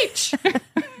beach!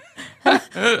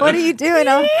 What are you doing?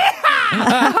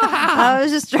 I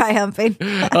was just dry humping.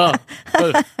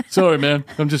 Sorry, man.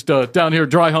 I'm just down here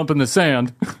dry humping the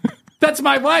sand. That's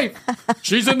my wife.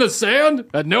 She's in the sand?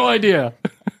 Had no idea.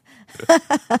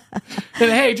 And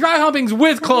hey, dry humping's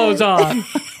with clothes on.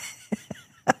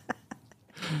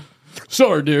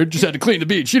 Sorry, dude. Just had to clean the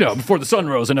beach, before the sun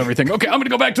rose and everything. Okay, I'm going to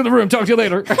go back to the room. Talk to you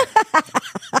later.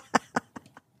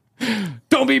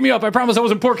 Don't beat me up. I promise I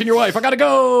wasn't porking your wife. I got to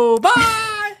go.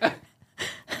 Bye.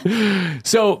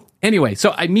 So anyway,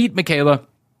 I meet Michaela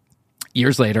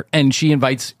years later, and she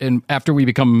invites, and after we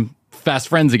become fast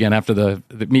friends again, after the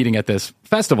meeting at this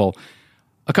festival,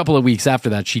 a couple of weeks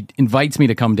after that, she invites me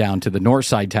to come down to the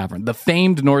Northside Tavern, the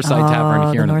famed Northside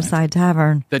Tavern here in Atlanta. Northside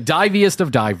Tavern. The diviest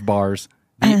of dive bars,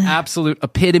 the absolute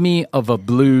epitome of a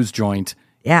blues joint.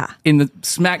 Yeah. In the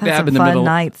smack dab in the fun middle.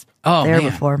 Nights there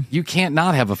before. You can't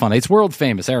not have a fun night. It's world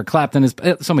famous. Eric Clapton is,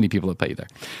 so many people have played there.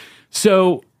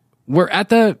 So we're at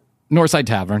the Northside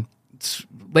Tavern. It's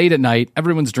late at night.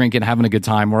 Everyone's drinking, having a good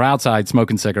time. We're outside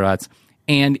smoking cigarettes.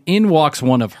 And in walks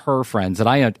one of her friends that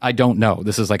I don't know.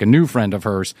 This is like a new friend of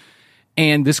hers.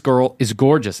 And this girl is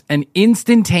gorgeous. And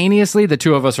instantaneously, the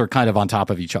two of us are kind of on top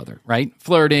of each other, right?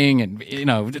 Flirting and,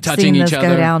 touching each other.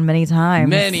 Go down many times.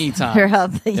 Many times.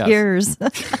 Throughout the years.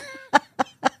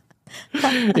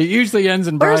 It usually ends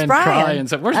in Brian crying.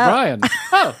 So, where's Brian?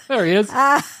 Oh, there he is. He's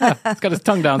got his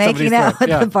tongue down somebody's Making out throat.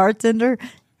 with the bartender.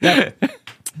 Yeah.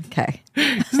 Okay.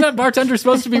 Isn't that bartender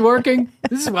supposed to be working?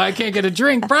 This is why I can't get a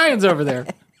drink. Brian's over there.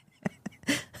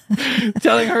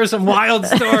 Telling her some wild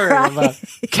story about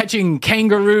catching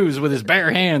kangaroos with his bare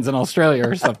hands in Australia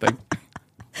or something.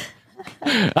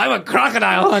 I'm a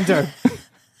crocodile hunter.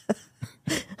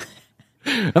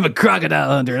 I'm a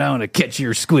crocodile hunter and I want to catch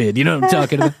your squid. You know what I'm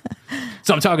talking about?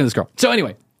 So I'm talking to this girl. So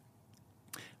anyway,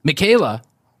 Michaela,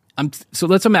 so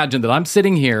let's imagine that I'm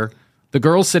sitting here, the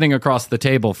girl's sitting across the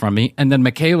table from me, and then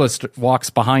Michaela walks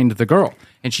behind the girl,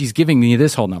 and she's giving me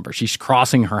this whole number. She's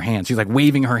crossing her hands. She's like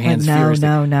waving her hands furiously.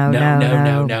 No.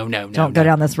 Don't go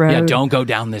down this road. Yeah, don't go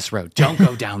down this road. Don't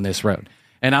go down this road.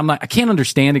 And I'm like, I can't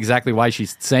understand exactly why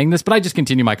she's saying this, but I just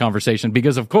continue my conversation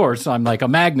because, of course, I'm like a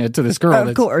magnet to this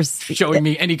girl that's showing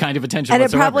me any kind of attention and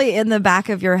whatsoever. It probably in the back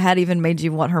of your head even made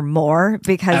you want her more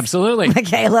because absolutely,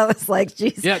 Michaela was like,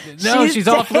 she's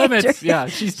off limits. Yeah,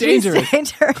 she's dangerous.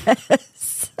 She's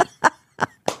dangerous.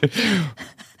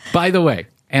 By the way,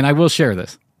 and I will share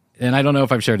this, and I don't know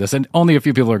if I've shared this, and only a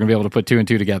few people are going to be able to put two and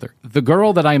two together. The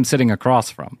girl that I am sitting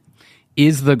across from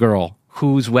is the girl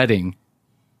whose wedding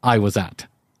I was at.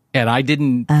 And I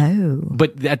didn't. Oh.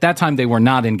 But at that time, they were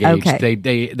not engaged. Okay.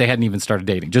 They hadn't even started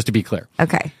dating, just to be clear.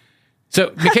 Okay.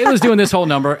 So Michaela's doing this whole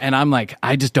number, and I'm like,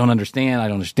 I just don't understand. I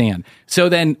don't understand. So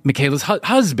then Michaela's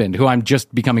husband, who I'm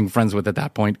just becoming friends with at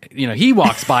that point, he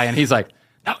walks by and he's like,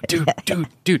 no,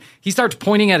 dude. He starts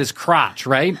pointing at his crotch,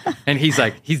 right? And he's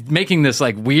making this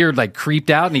like weird, like creeped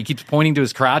out, and he keeps pointing to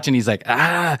his crotch, and he's like,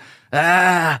 ah.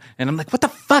 And I'm like, what the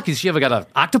fuck? Has she ever got an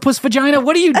octopus vagina?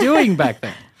 What are you doing back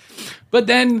there? But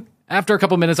then after a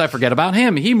couple minutes, I forget about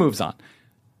him. He moves on.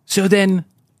 So then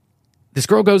this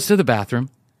girl goes to the bathroom.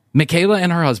 Michaela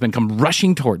and her husband come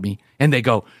rushing toward me, and they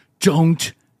go,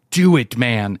 don't do it,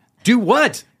 man. Do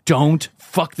what? Don't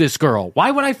fuck this girl.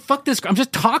 Why would I fuck this girl? I'm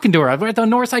just talking to her. We're at the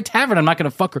Northside Tavern. I'm not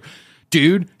going to fuck her.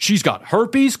 Dude, she's got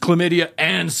herpes, chlamydia,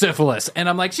 and syphilis. And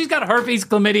I'm like, she's got herpes,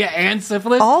 chlamydia, and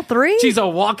syphilis? All three? She's a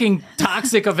walking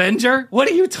toxic Avenger? What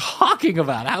are you talking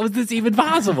about? How is this even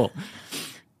possible?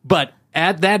 But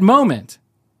at that moment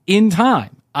in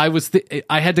time, I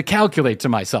had to calculate to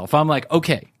myself. I'm like,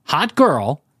 okay, hot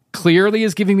girl clearly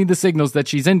is giving me the signals that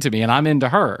she's into me and I'm into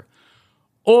her.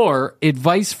 Or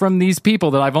advice from these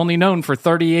people that I've only known for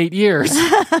 38 years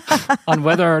on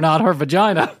whether or not her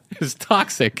vagina is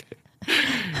toxic.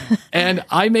 And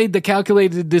I made the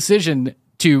calculated decision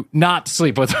to not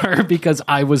sleep with her because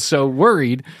I was so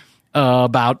worried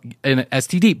about an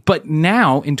STD. But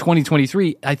now in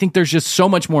 2023, I think there's just so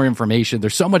much more information.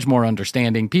 There's so much more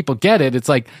understanding. People get it. It's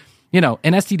like, an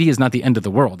STD is not the end of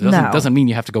the world. It doesn't mean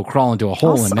you have to go crawl into a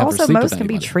hole and never sleep with anybody. Most can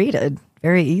be treated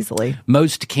very easily.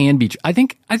 Most can be. I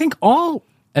think all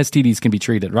STDs can be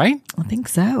treated, right? I think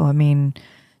so. I mean,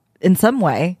 in some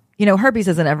way, herpes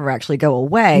doesn't ever actually go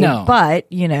away. No. But,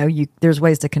 there's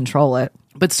ways to control it.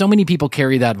 But so many people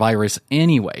carry that virus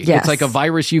anyway. Yes. It's like a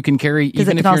virus you can carry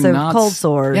even if also you're not. Cold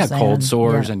sores. Yeah, cold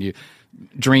sores, and you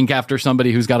drink after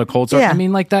somebody who's got a cold sore. Yeah. I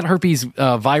mean, like that herpes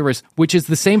virus, which is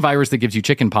the same virus that gives you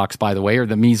chicken pox, by the way, or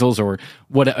the measles, or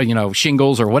what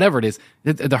shingles, or whatever it is.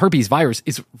 The herpes virus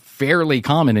is fairly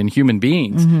common in human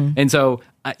beings, and so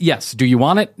yes, do you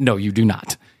want it? No, you do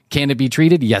not. Can it be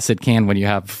treated? Yes, it can. When you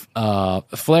have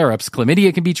flare-ups,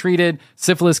 chlamydia can be treated,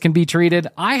 syphilis can be treated.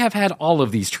 I have had all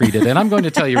of these treated, and I'm going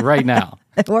to tell you right now.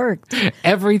 It worked.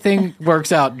 Everything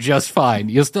works out just fine.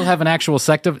 You'll still have an actual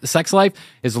sex life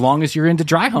as long as you're into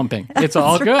dry humping. It's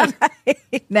all good.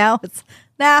 Right. Now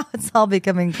it's all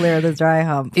becoming clear, the dry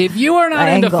hump. If you are not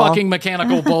into fucking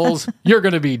mechanical bulls, you're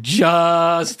going to be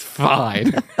just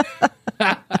fine.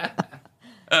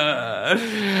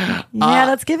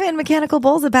 That's giving mechanical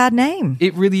bulls a bad name.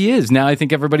 It really is. Now I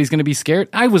think everybody's going to be scared.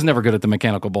 I was never good at the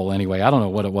mechanical bull anyway. I don't know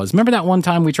what it was. Remember that one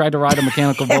time we tried to ride a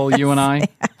mechanical bull, you and I?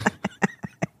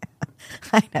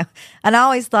 I know. And I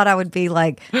always thought I would be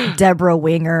like Deborah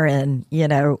Winger in,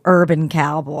 Urban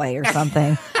Cowboy or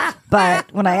something.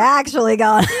 But when I actually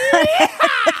got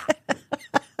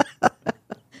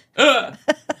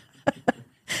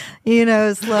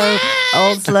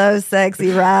slow,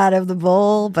 sexy ride of the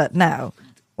bull. But no,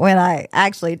 when I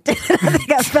actually did, I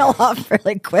think I fell off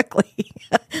really quickly.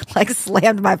 Like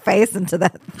slammed my face into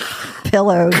that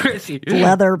pillow, Chrissy.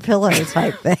 Leather pillow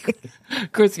type thing.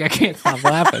 Chrissy, I can't stop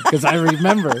laughing because I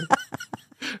remember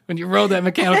when you rode that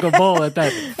mechanical bull at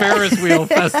that Ferris wheel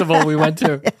festival we went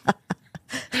to.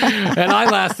 And I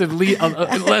lasted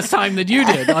less time than you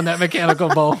did on that mechanical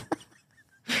bull.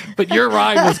 But your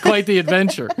ride was quite the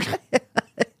adventure.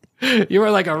 You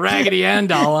were like a Raggedy Ann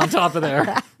doll on top of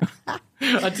there.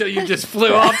 Until you just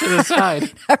flew off to the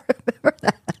side. I remember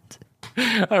that.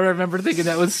 I remember thinking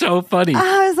that was so funny.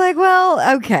 I was like,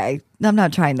 well, okay. I'm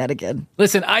not trying that again.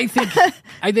 Listen, I think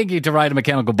to ride a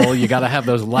mechanical bull, you got to have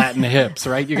those Latin hips,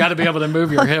 right? You got to be able to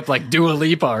move your hip like Dua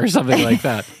Lipa or something like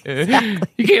that. Exactly.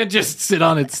 You can't just sit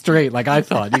on it straight like I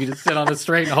thought. You can just sit on it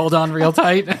straight and hold on real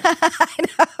tight. I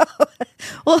know.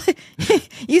 Well,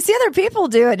 you see other people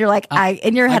do it. You're like,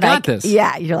 in your head, I got this.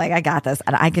 Yeah, you're like, I got this,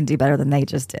 and I can do better than they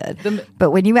just did.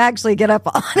 But when you actually get up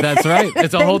on it, that's right.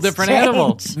 It's a whole different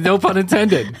animal. No pun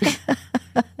intended.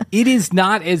 It is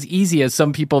not as easy as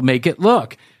some people make it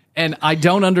look. And I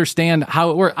don't understand how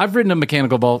it works. I've ridden a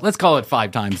mechanical bull, let's call it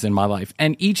 5 times in my life,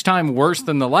 and each time worse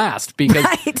than the last because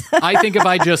I think if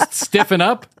I just stiffen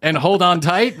up and hold on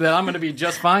tight, that I'm going to be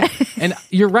just fine. And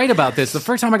you're right about this. The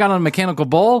first time I got on a mechanical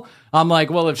bull, I'm like,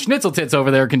 well, if Schnitzel Tits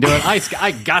over there can do it,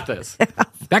 I got this.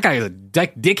 That guy is a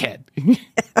dickhead.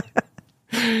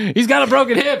 He's got a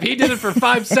broken hip. He did it for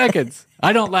 5 seconds.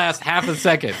 I don't last half a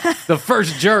second. The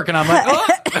first jerk, and I'm like, oh!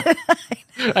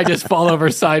 I just fall over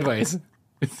sideways.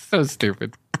 It's so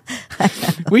stupid.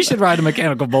 We should ride a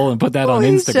mechanical bull and put that on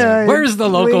Instagram. Should. Where's the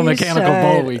local mechanical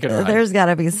bull we can ride? There's got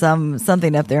to be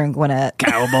something up there in Gwinnett.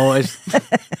 Cowboys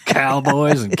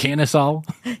and Kennesaw.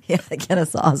 Yeah,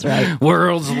 Kennesaw's right.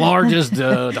 World's largest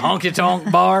honky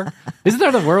tonk bar. Isn't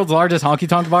there the world's largest honky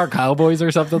tonk bar? Cowboys or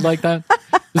something like that?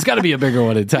 There's got to be a bigger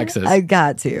one in Texas. I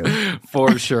got to.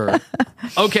 For sure.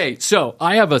 Okay, so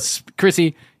I have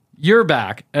Chrissy, you're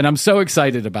back, and I'm so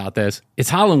excited about this. It's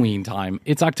Halloween time.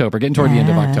 It's October, getting toward the end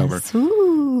of October.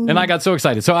 Ooh. And I got so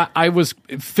excited. So I was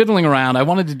fiddling around. I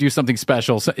wanted to do something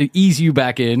special, so ease you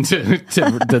back into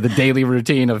to the daily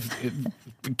routine of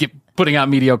putting out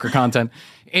mediocre content.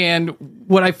 And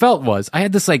what I felt was I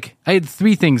had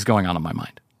 3 things going on in my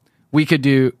mind. We could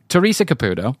do Teresa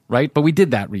Caputo, right? But we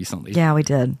did that recently. Yeah, we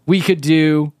did. We could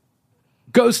do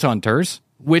Ghost Hunters,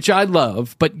 which I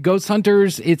love, but Ghost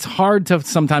Hunters, it's hard to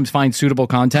sometimes find suitable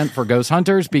content for Ghost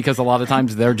Hunters because a lot of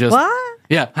times they're just... What?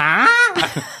 Yeah.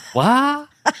 Huh? What?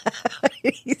 What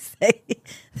did you say?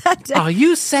 Are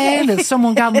you saying that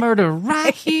someone got murdered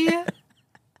right here?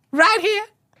 Right here?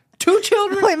 2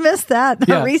 children? We missed that.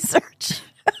 The research.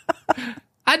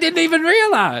 I didn't even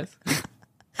realize.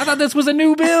 I thought this was a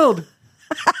new build.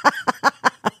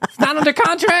 It's not under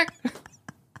contract.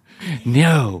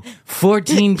 No,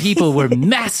 14 people were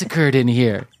massacred in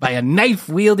here by a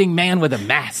knife-wielding man with a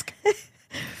mask.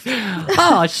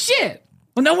 Oh, shit.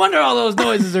 Well, no wonder all those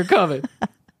noises are coming.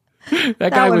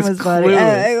 That guy was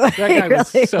clueless. That guy was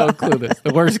so clueless.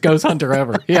 The worst ghost hunter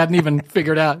ever. He hadn't even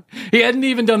figured out. He hadn't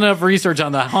even done enough research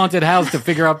on the haunted house to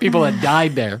figure out people had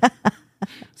died there.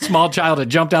 Small child had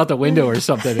jumped out the window or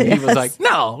something, and he was like,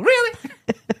 no, really?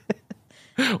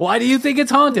 Why do you think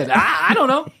it's haunted? I don't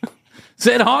know.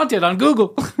 Said haunted on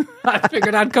Google. I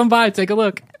figured I'd come by and take a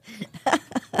look.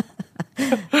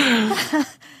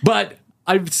 But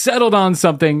I've settled on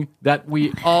something that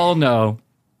we all know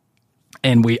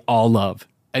and we all love,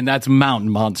 and that's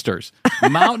mountain monsters.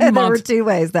 There were 2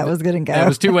 ways that was going to go. There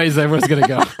was 2 ways that was going to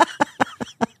go.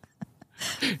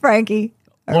 Frankie.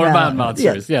 Or mountain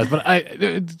monsters, yes. But I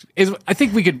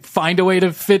think we could find a way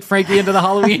to fit Frankie into the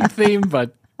Halloween theme,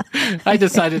 but I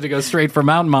decided to go straight for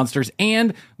mountain monsters.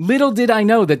 And little did I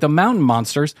know that the mountain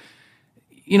monsters,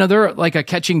 they're like a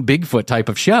catching Bigfoot type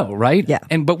of show, right? Yeah.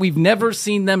 But we've never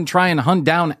seen them try and hunt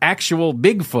down actual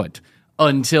Bigfoot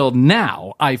until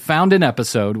now. I found an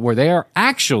episode where they are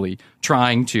actually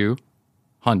trying to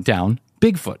hunt down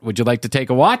Bigfoot. Would you like to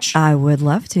take a watch? I would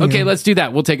love to. Okay, let's do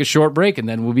that. We'll take a short break, and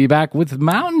then we'll be back with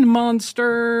mountain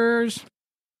monsters.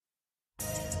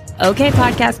 Okay,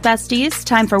 podcast besties,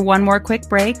 time for one more quick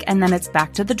break, and then it's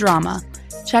back to the drama.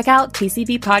 Check out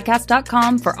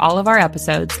tcbpodcast.com for all of our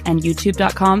episodes and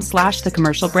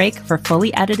youtube.com/thecommercialbreak for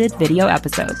fully edited video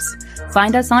episodes.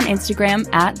 Find us on Instagram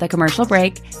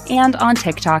 @thecommercialbreak and on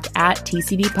TikTok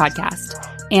 @tcbpodcast.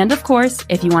 And of course,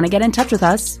 if you want to get in touch with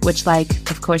us, which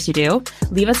of course you do,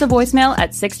 leave us a voicemail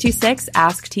at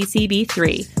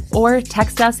 626-ASK-TCB3 or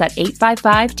text us at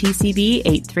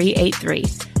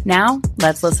 855-TCB-8383. Now,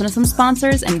 let's listen to some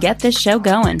sponsors and get this show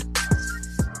going.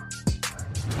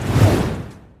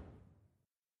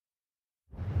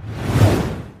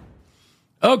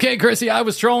 Okay, Chrissy, I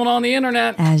was trolling on the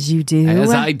internet. As you do.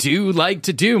 As I do like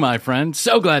to do, my friend.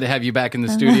 So glad to have you back in the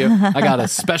studio. I got a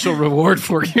special reward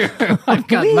for you. I've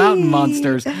got mountain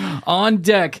monsters on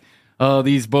deck. Oh,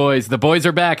 these boys. The boys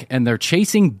are back, and they're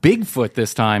chasing Bigfoot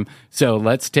this time. So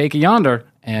let's take a yonder,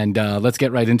 and let's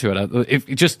get right into it. If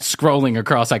just scrolling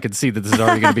across, I could see that this is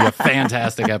already going to be a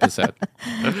fantastic episode.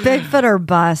 Bigfoot or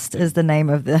Bust is the name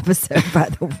of the episode, by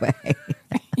the way.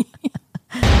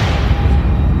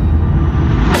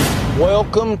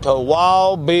 Welcome to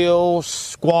Wild Bill's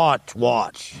Squatch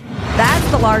Watch.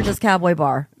 That's the largest cowboy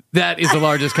bar. That is the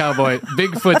largest cowboy.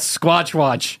 Bigfoot Squatch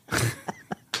Watch.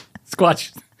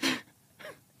 Squatch.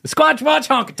 Squatch Watch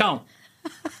honky tonk.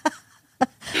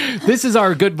 This is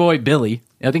our good boy Billy.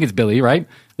 I think it's Billy, right?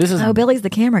 Billy's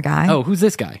the camera guy. Oh, who's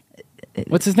this guy?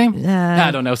 What's his name?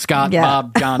 I don't know. Scott, yeah.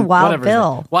 Bob, John, Wild whatever.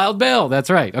 Bill. Wild Bill. That's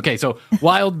right. Okay, so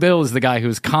Wild Bill is the guy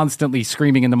who's constantly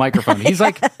screaming in the microphone. He's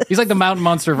like the mountain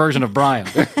monster version of Brian.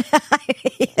 Yes.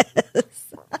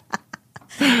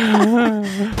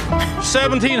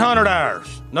 1,700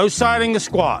 hours. No sighting of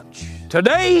Squatch.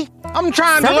 Today, I'm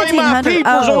trying to lay my 1700.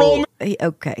 peoples on old...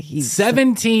 Okay.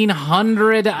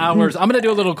 1,700 hours. I'm going to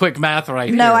do a little quick math right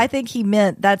here. No, I think he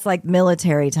meant that's like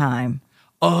military time.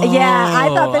 Oh, yeah, I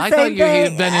thought the same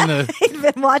thing. He'd been in the...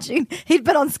 He'd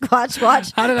been on Squatch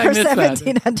Watch How did I for miss that?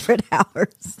 1,700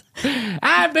 hours.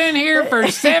 I've been here for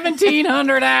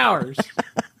 1,700 hours.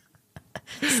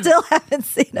 Still haven't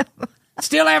seen him.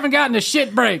 Still haven't gotten a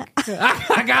shit break.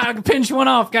 I got to pinch one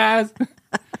off, guys.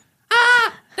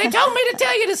 They told me to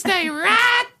tell you to stay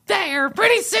right there.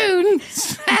 Pretty soon,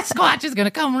 Sasquatch is going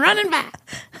to come running back.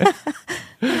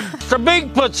 Mr.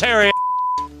 Bigfoot's hairy.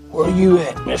 Where you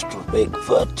at, Mr.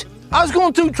 Bigfoot? I was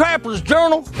going through Trapper's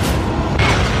Journal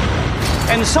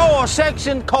and saw a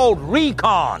section called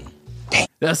Recon.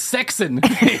 The Sexton.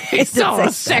 He saw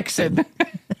a Sexton.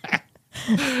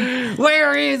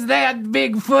 Where is that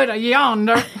Bigfoot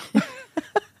yonder?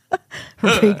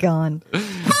 Recon.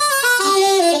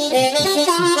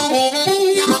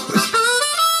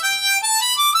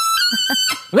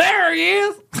 There he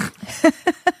is. I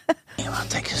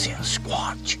think it's in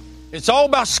Squatch. It's all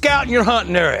about scouting your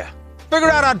hunting area.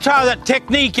 Figured out I'd try that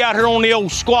technique out here on the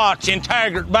old Squatch in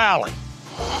Taggart Valley.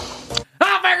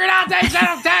 I figured out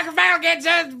that Taggart Valley gets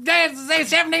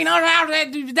 1,700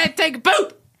 hours. They take a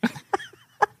poop.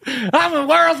 I'm the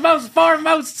world's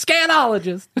foremost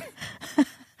scatologist.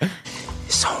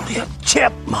 It's only a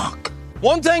chipmunk.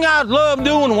 One thing I love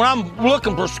doing when I'm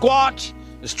looking for Squatch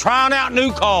is trying out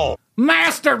new calls.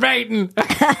 Masturbating.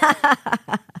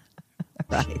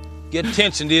 Right. Get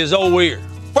attention to his old ear.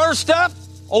 First up,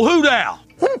 old hoot owl.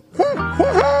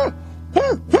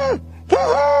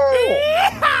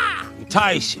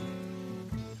 Entice him.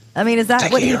 I mean, is that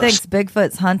Take what he yours. thinks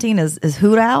Bigfoot's hunting is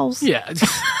hoot owls? Yeah.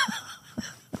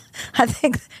 I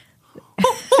think.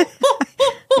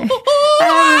 I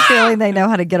have a feeling they know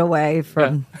how to get away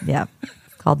from. Yeah,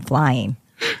 it's called flying.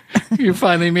 You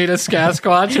finally meet a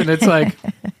Sasquatch, and it's like,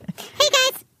 Hey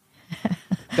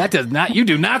guys, you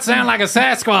do not sound like a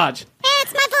Sasquatch.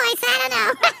 it's my voice. I don't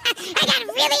know. I got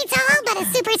really tall but a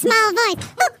super small voice.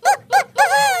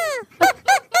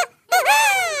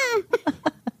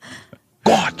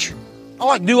 Squatch. I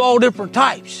like to do all different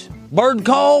types. Bird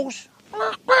calls.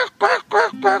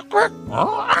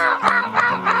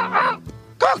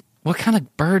 What kind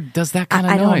of bird does that kind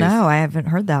of I noise? don't know. I haven't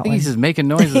heard that I think one. he's just making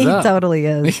noises He up. totally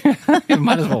is. You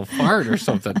might as well fart or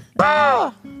something.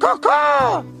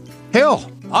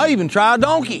 Hell, I even tried a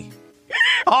donkey.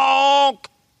 Honk.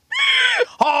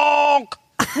 Honk.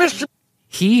 Mr.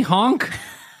 He honk?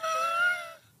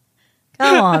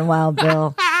 Come on, Wild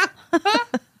Bill.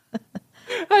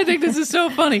 I think this is so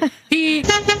funny. He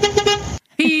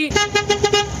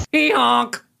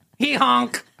honk. He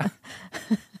honk.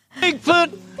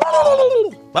 Bigfoot.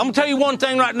 I'm going to tell you one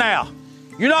thing right now.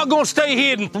 You're not going to stay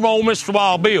hidden from old Mr.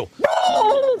 Wild Bill.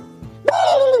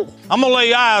 I'm going to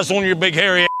lay eyes on your big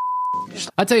hairy ass.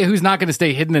 I'll tell you who's not going to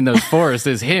stay hidden in those forests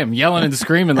is him, yelling and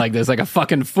screaming like this, like a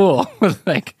fucking fool.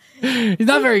 Like, he's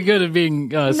not very good at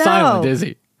being silent, is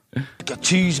he? Like a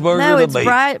cheeseburger. No, to it's be.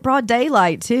 broad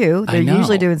daylight, too. I They're know.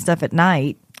 usually doing stuff at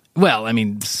night. Well, I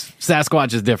mean,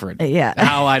 Sasquatch is different. Yeah.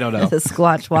 How, I don't know. The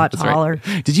Squatch Watch That's right. holler.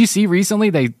 Did you see recently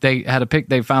they had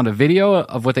they found a video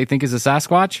of what they think is a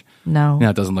Sasquatch? No. No,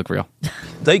 it doesn't look real.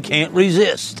 They can't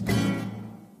resist.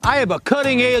 I have a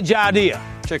cutting edge idea.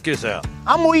 Check this out.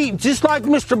 I'm going to eat just like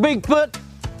Mr. Bigfoot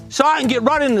so I can get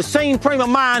right in the same frame of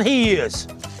mind he is.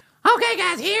 Okay,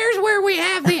 guys, here's where we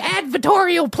have the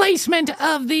advertorial placement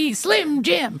of the Slim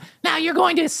Jim. Now you're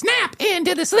going to snap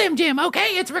into the Slim Jim,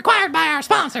 okay? It's required by our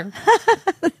sponsor.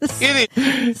 It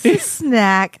is.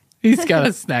 Snack. He's got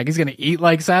a snack. He's going to eat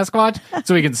like Sasquatch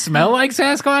so he can smell like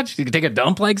Sasquatch. He can take a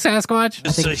dump like Sasquatch.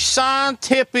 It's a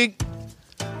scientific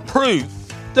proof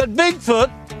that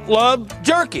Bigfoot loved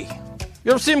jerky.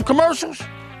 You ever see them commercials?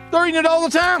 They're eating it all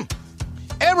the time.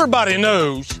 Everybody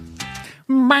knows.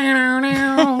 You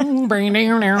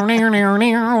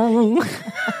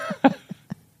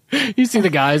see the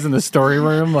guys in the story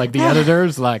room, like the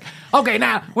editors, like, okay,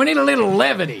 now we need a little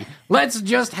levity. Let's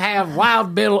just have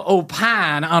Wild Bill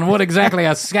opine on what exactly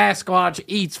a Sasquatch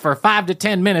eats for 5 to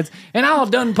 10 minutes, and I'll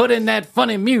done put in that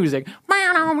funny music. A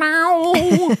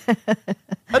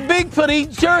Bigfoot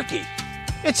eats jerky.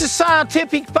 It's a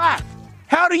scientific fact.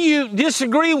 How do you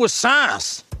disagree with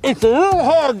science? It's a little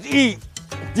hard to eat.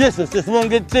 Just one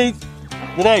good teeth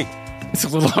today. It's a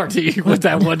little hard to eat with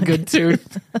that one good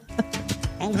tooth.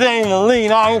 I'm saying to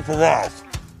lean on for that.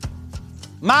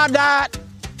 My diet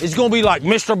is going to be like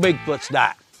Mr. Bigfoot's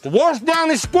diet. To wash down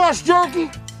this squash jerky,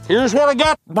 Here's what I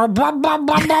got.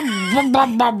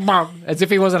 As if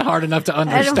he wasn't hard enough to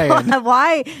understand. And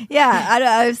why? Yeah,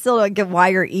 I still don't get why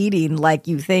you're eating like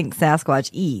you think Sasquatch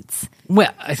eats.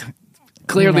 Well,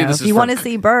 clearly this if is you want to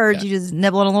see birds, you just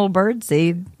nibble on a little bird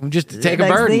seed. Just take a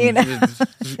bird and just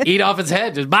eat off its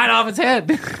head. Just bite off its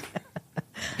head.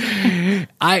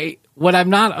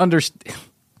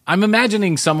 I'm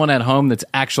imagining someone at home that's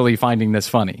actually finding this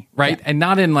funny, right? Yeah. And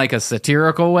not in like a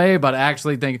satirical way, but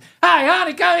actually thinking, "Hey,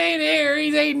 honey, come in here.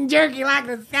 He's eating jerky like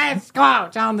the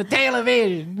Sasquatch on the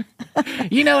television."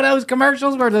 You know those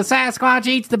commercials where the Sasquatch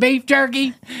eats the beef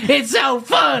jerky? It's so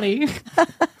funny. Sorry,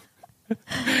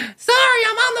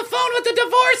 I'm on the phone with the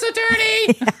divorce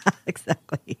attorney. Yeah,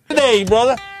 exactly. Today,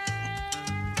 brother.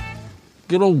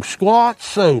 Good old squat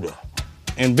soda.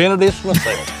 Invented this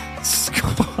myself.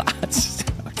 Squat soda.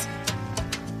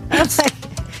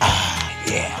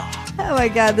 Yeah. Oh my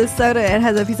God, this soda, it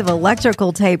has a piece of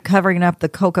electrical tape covering up the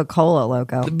Coca-Cola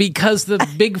logo. Because the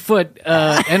Bigfoot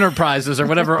Enterprises or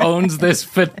whatever owns this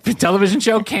television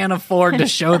show can't afford to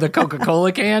show the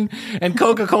Coca-Cola can, and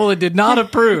Coca-Cola did not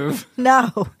approve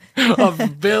No.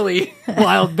 of Billy,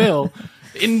 Wild Bill,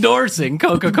 endorsing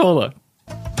Coca-Cola.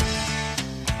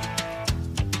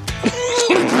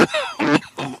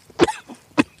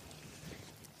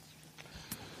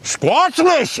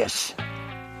 Squatchlicious.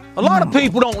 A lot of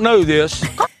people don't know this.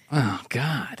 Oh,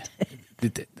 God.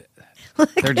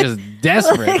 They're just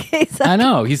desperate. I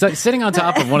know. He's like sitting on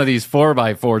top of one of these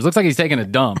 4x4s. Looks like he's taking a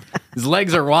dump. His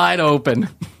legs are wide open.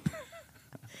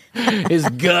 His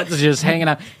guts just hanging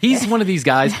out. He's one of these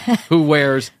guys who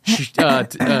wears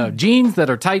jeans that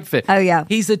are tight fit. Oh, yeah.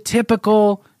 He's a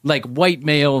typical like white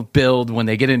male build when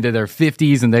they get into their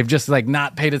 50s and they've just like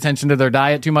not paid attention to their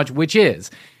diet too much, which is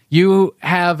you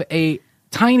have a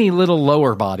tiny little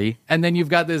lower body, and then you've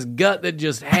got this gut that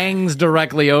just hangs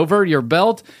directly over your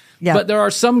belt. Yeah. But there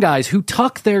are some guys who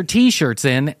tuck their T-shirts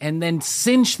in and then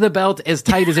cinch the belt as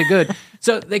tight as it could,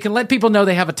 so they can let people know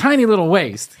they have a tiny little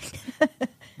waist,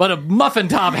 but a muffin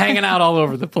top hanging out all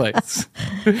over the place.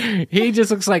 He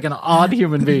just looks like an odd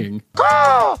human being.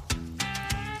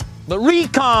 But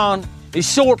recon is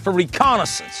short for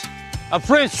reconnaissance, a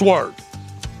French word,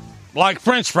 like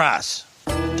French fries.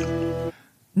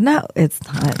 No, it's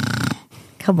not.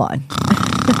 Come on.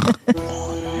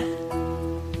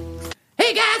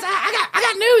 Hey guys, I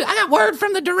got news. I got word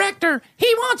from the director.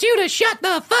 He wants you to shut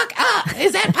the fuck up.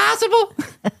 Is that possible?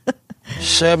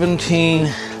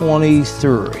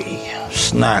 17:23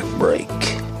 snack break.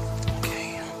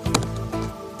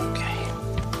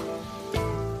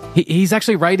 Okay. He's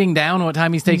actually writing down what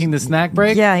time he's taking the snack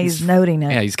break. Yeah, he's noting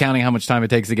it. Yeah, he's counting how much time it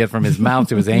takes to get from his mouth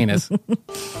to his anus.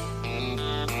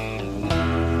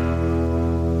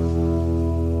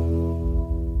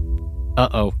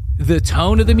 Uh-oh. The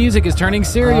tone of the music is turning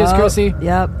serious, Chrissy.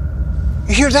 Yep.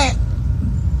 You hear that?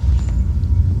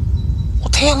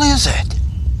 What the hell is that?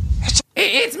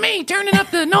 It's me turning up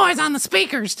the noise on the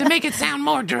speakers to make it sound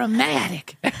more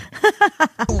dramatic.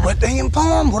 Oh, that damn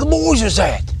farm. Where the boys is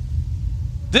at?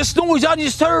 This noise I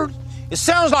just heard, it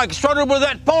sounds like it's right over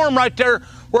that farm right there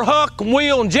where Huck and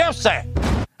Will and Jeff's at.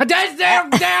 That's down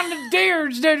the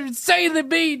stairs that say the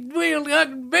beat Will Huck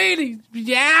and Beatty.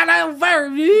 Yeah, I know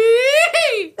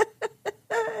very.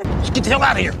 Let's get the hell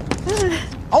out of here.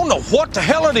 I don't know what the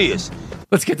hell it is.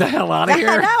 Let's get the hell out of here.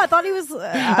 I know. I thought he was.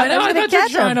 I thought you were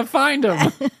trying to find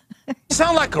him. It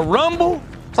sounds like a rumble.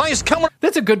 It's like it's coming.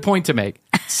 That's a good point to make.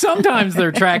 Sometimes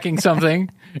they're tracking something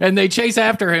and they chase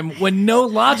after him when no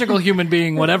logical human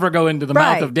being would ever go into the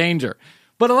mouth of danger.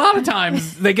 But a lot of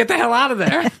times they get the hell out of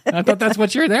there. I thought that's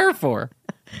what you're there for.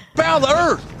 Foul the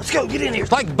earth. Let's go. Get in here.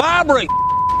 It's like vibrate.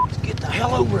 Let's get the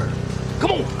hell over there.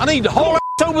 Come on. I need to haul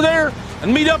over there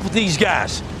and meet up with these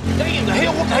guys. Damn, the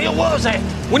hell, what the hell was that?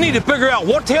 We need to figure out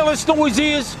what the hell this noise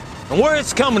is and where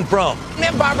it's coming from.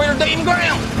 That vibrator damn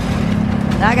ground.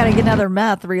 Now I got to get another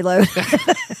meth reload.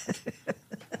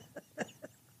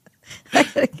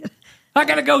 I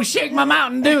gotta go shake my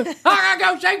Mountain Dew. I gotta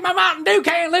go shake my Mountain Dew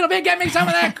can a little bit. Get me some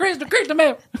of that crystal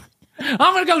milk.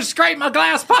 I'm gonna go scrape my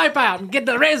glass pipe out and get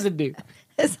the residue.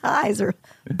 His eyes are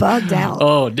bugged out.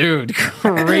 Oh, dude,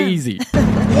 crazy.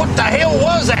 What the hell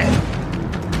was that?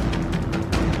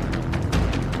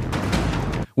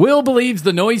 Will believes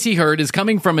the noise he heard is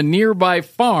coming from a nearby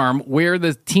farm where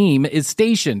the team is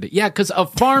stationed. Yeah, because a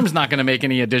farm's not going to make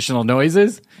any additional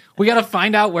noises. We got to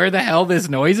find out where the hell this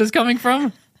noise is coming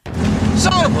from.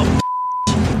 Son of a...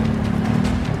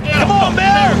 Come on,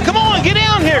 Bear! Come on, get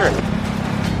down here!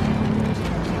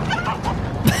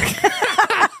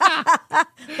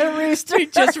 The rooster. He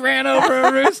just ran over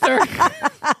a rooster.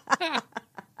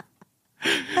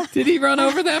 Did he run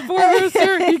over that poor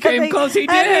rooster? He came close. He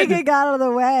did. I think he got out of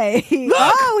the way.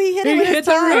 Look, he hit him with his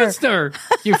the tire. rooster.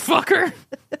 You fucker.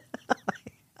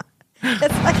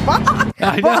 It's like,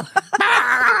 I know.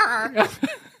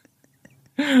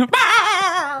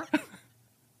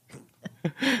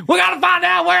 We gotta find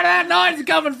out where that noise is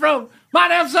coming from.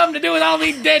 Might have something to do with all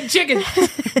these dead chickens.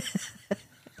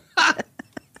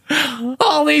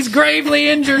 All these gravely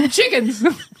injured chickens.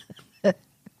 Hey!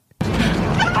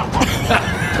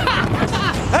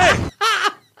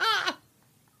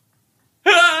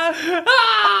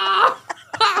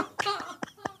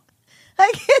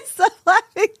 I can't stop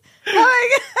laughing.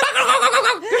 Oh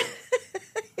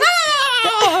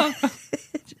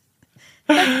my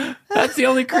God. That's the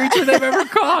only creature they've ever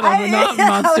caught on the mountain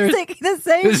I monster. was thinking the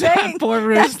same Is thing. that poor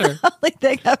rooster? That's the only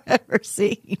thing I've ever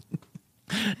seen.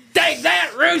 Take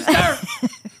that, rooster!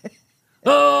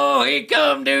 Oh, he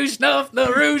come to snuff the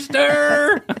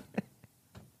rooster.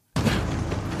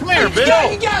 Come here,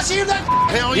 Bill. You guys hear that?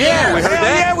 Hell yeah, we heard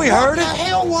that. Yeah, we heard it. What the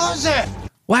hell was that?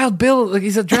 Wild Bill, like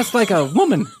he's dressed like a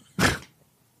woman.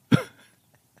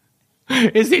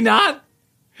 Is he not?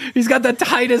 He's got the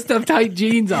tightest of tight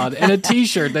jeans on and a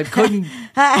T-shirt that couldn't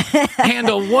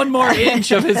handle one more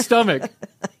inch of his stomach.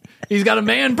 He's got a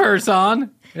man purse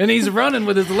on, and he's running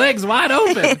with his legs wide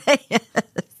open.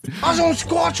 I was on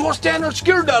Squatch. What's down there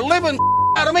scared the living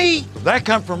out of me? That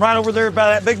come from right over there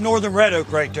by that big northern red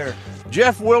oak right there.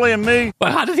 Jeff, Willie, and me.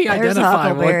 But how did he There's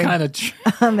identify what Huckleberry. kind of...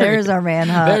 There's our man,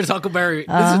 Huck. There's Huckleberry.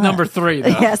 This is number 3, though.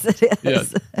 Yes, it is.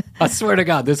 Yes. I swear to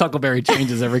God, this Huckleberry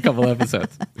changes every couple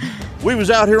episodes. We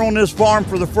was out here on this farm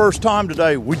for the first time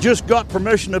today. We just got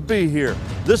permission to be here.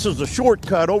 This is a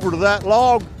shortcut over to that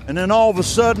log, and then all of a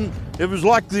sudden, it was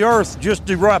like the earth just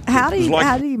erupted. How do It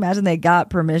was you imagine they got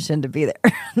permission to be there?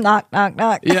 Knock, knock,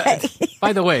 knock. Yeah. Hey.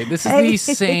 By the way, this is the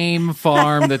same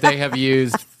farm that they have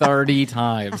used 30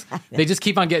 times. They just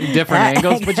keep on getting different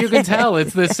angles, but you can tell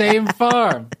it's the same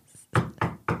farm.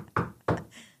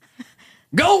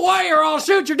 Go away or I'll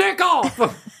shoot your dick off.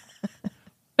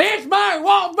 It's my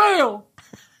Walt Bill.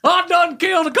 I done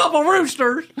killed a couple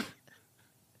roosters.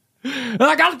 And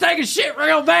I got to take a shit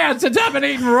real bad since I've been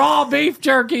eating raw beef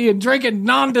jerky and drinking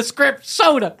nondescript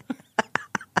soda.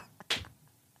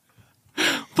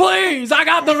 Please, I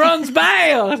got the runs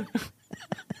bad.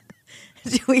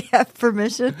 Do we have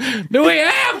permission? Do we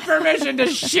have permission to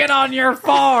shit on your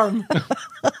farm?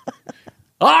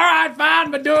 All right,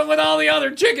 fine, but do it with all the other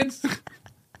chickens.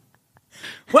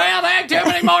 Well, there ain't too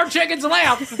many more chickens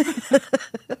left.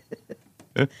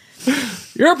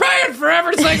 You're paying for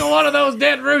every single one of those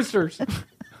dead roosters.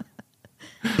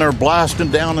 They're blasting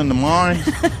down in the mines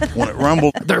when it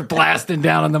rumbled. They're blasting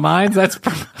down in the mines. That's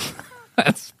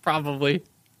probably...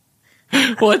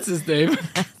 What's his name?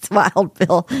 It's Wild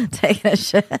Bill taking a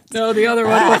shit. No, the other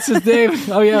one. What's his name?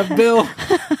 Oh, yeah, Bill.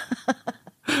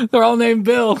 They're all named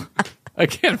Bill. I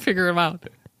can't figure him out.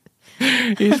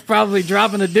 He's probably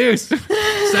dropping a deuce.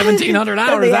 1,700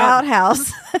 hours the out.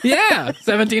 outhouse. Yeah,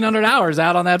 1,700 hours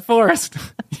out on that forest.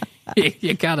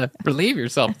 You gotta relieve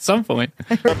yourself at some point.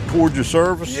 Towards your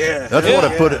service. Yeah. That's what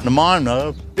I put it in the mind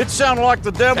of. It sounded like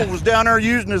the devil was down there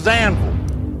using his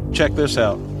anvil. Check this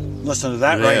out. Listen to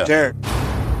that right there.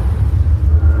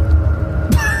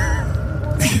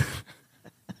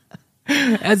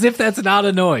 As if that's not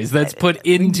a noise that's put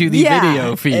into the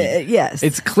video feed. Yes.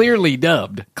 It's clearly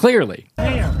dubbed. Clearly.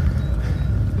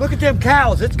 Damn. Look at them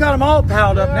cows. It's got them all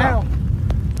piled up now.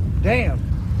 Damn.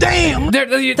 Damn! They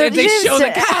just- show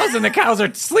the cows and the cows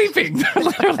are sleeping. They're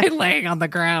literally laying on the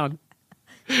ground.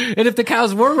 And if the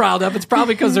cows were riled up, it's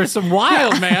probably because there's some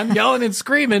wild man yelling and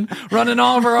screaming, running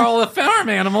over all the farm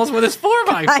animals with his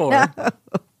 4x4.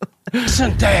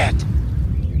 Listen to that.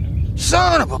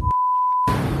 Son of a...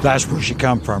 That's where she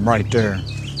come from right there.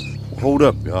 Hold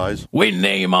up, guys. We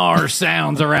name our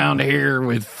sounds around here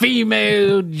with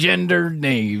female gendered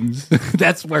names.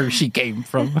 That's where she came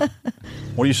from.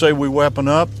 What do you say we weapon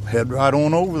up? Head right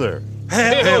on over there.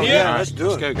 Hell yeah. Let's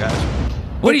do it. Let's go, guys.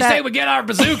 What do you say we get our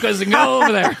bazookas and go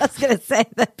over there? I was going to say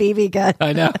the BB gun.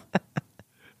 I know.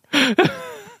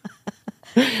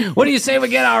 What do you say we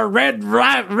get our Red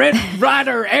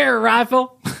Ryder air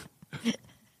rifle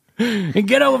and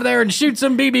get over there and shoot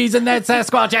some BBs in that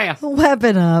Sasquatch ass?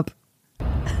 Weapon up.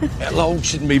 That log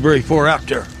shouldn't be very far out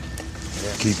there.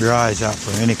 Keep your eyes out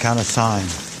for any kind of sign.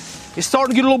 It's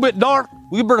starting to get a little bit dark.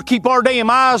 We better keep our damn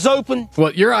eyes open.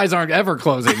 Well, your eyes aren't ever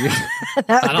closing.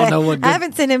 I don't know what. I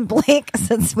haven't seen him blink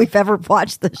since we've ever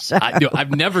watched the show.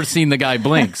 I've never seen the guy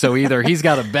blink. So either he's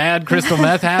got a bad crystal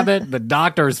meth habit, the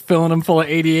doctor is filling him full of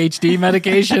ADHD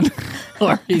medication,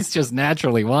 or he's just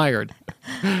naturally wired.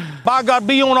 By God,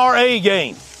 be on our A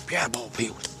game. Yeah, ball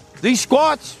field. These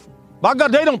squats, by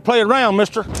God, they don't play around,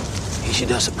 mister. Easy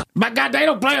does it. My God, they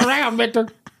don't play around, mister.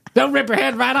 They'll rip your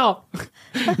head right off.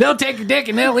 They'll take your dick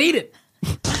and they'll eat it.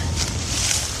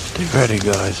 Stay ready,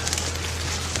 guys.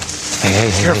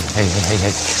 Hey.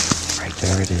 Right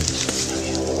there it is.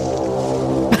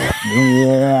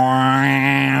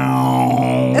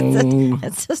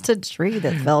 It's just a tree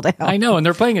that fell down. I know, and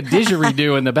they're playing a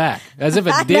didgeridoo in the back, as if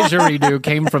a didgeridoo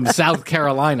came from South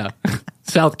Carolina,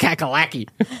 South Kakalaki.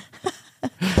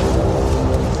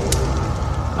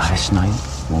 Last night,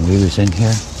 when we was in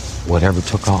here, whatever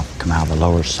took off come out of the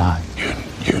lower side.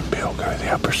 You and Bill go to the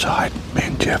upper side. Me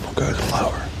and Jeff will go to the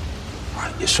lower. All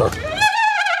right, yes, sir.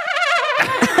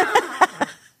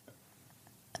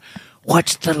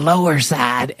 What's the lower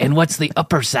side and what's the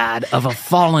upper side of a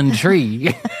fallen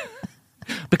tree?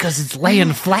 Because it's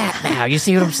laying flat now. You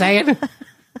see what I'm saying?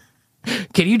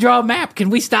 Can you draw a map?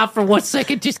 Can we stop for 1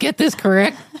 second? Just get this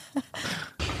correct.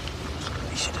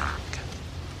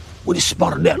 We just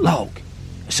spotted that log.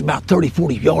 It's about 30,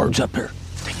 40 yards up there.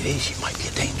 Take it easy. It might be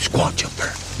a damn squatch up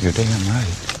there. You're damn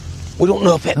right. We don't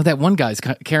know if that... Oh, that one guy's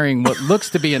carrying what looks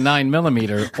to be a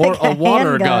 9mm or a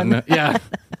water gun. Yeah.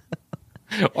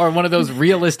 Or one of those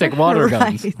realistic water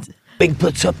guns.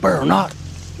 Bigfoot's up there or not,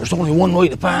 there's only one way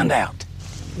to find out.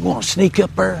 You want to sneak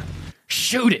up there?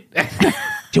 Shoot it.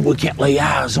 Till we can't lay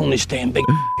eyes on this damn big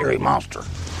hairy monster.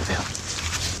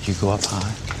 You go up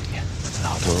high, and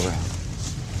I'll go around.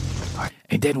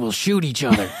 And then we'll shoot each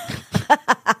other.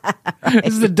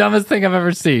 This is the dumbest thing I've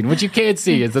ever seen. What you can't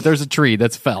see is that there's a tree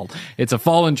that's felled. It's a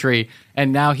fallen tree,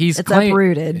 and now it's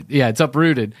uprooted. Yeah, it's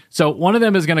uprooted. So one of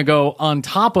them is going to go on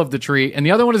top of the tree, and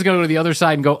the other one is going to go to the other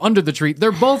side and go under the tree.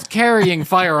 They're both carrying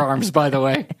firearms, by the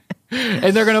way.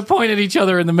 And they're going to point at each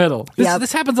other in the middle.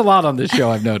 This happens a lot on this show,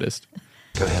 I've noticed.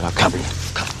 Go ahead, I'll cover you.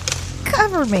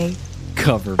 Cover me.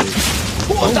 Cover me.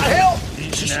 What the hell?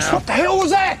 What the hell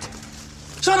was that?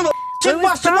 Son of a... Just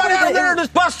busted right out of there,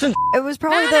 just busting. It was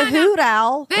probably the hoot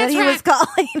owl that he was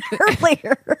calling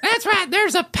earlier. That's right.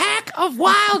 There's a pack of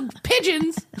wild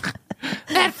pigeons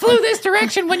that flew this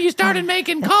direction when you started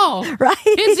making calls. Right.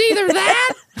 It's either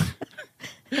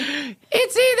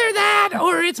that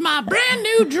or it's my brand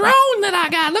new drone that I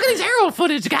got. Look at these aerial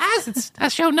footage, guys. I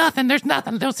show nothing. There's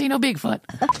nothing. I don't see no Bigfoot.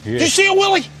 Did you see it,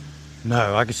 Willie?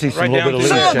 No, I can see some Right little bit of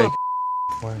down leaf to shake.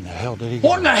 Where in the hell did he go?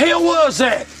 What in the hell was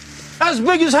that? That's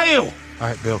big as hell. All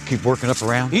right, Bill, keep working up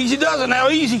around. Easy does it now,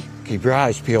 easy. Keep your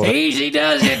eyes peeled. Easy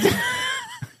does it.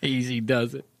 Easy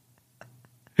does it.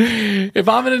 If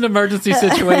I'm in an emergency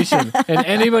situation and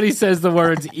anybody says the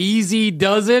words "easy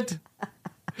does it,"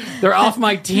 they're off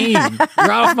my team.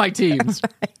 You're off my team.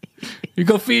 Right. You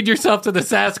go feed yourself to the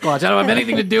Sasquatch. I don't have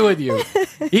anything to do with you.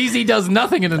 Easy does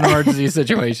nothing in an emergency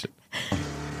situation.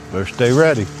 Better stay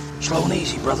ready. Slow and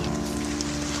easy, brother.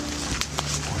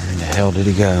 Where in the hell did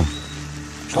he go?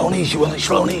 Slow and easy, Willie.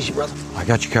 Slow and easy, brother. I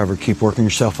got you covered. Keep working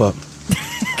yourself up.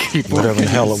 Whatever the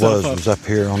hell it was up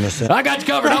here on this end. I got you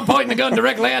covered. I'm pointing the gun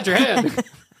directly at your head.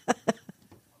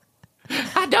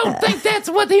 I don't think that's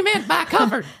what he meant by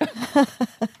covered.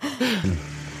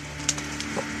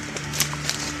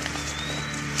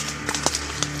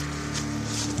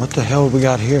 What the hell we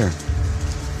got here?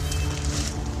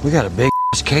 We got a big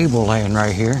cable laying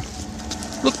right here.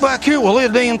 Look back here, Willie.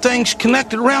 The damn thing's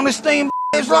connected around this damn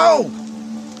log.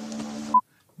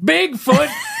 Bigfoot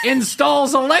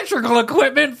installs electrical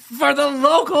equipment for the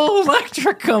local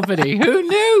electric company. Who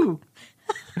knew?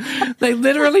 They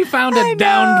literally found a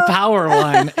downed power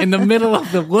line in the middle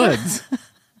of the woods.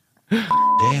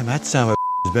 Damn, that son of a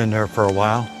has been there for a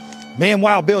while. Me and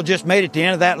Wild Bill just made it to the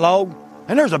end of that log,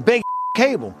 and there's a big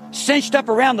cable cinched up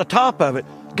around the top of it.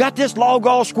 Got this log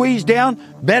all squeezed down,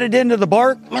 bedded into the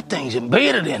bark. That thing's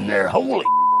embedded in there. Holy.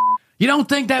 You don't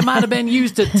think that might have been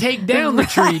used to take down the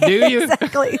tree, do you?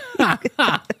 Exactly.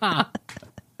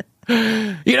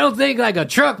 You don't think like a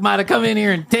truck might have come in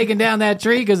here and taken down that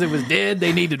tree because it was dead?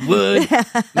 They needed wood.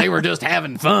 They were just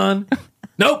having fun.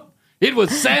 Nope. It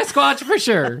was Sasquatch for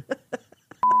sure.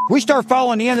 We start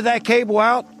following the end of that cable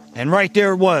out, and right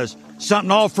there it was.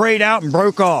 Something all frayed out and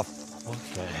broke off. What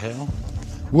the hell?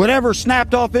 Whatever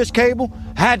snapped off this cable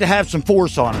had to have some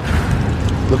force on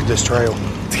it. Look at this trail.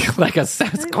 Like a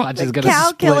Sasquatch is going to split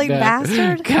cow-killing down.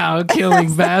 bastard.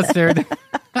 Cow-killing bastard.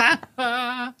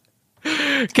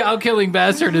 Cow-killing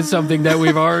bastard is something that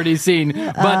we've already seen.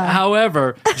 But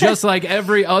however, just like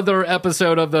every other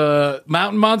episode of the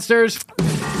Mountain Monsters,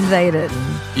 They didn't.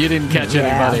 you didn't catch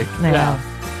anybody. No. Yeah.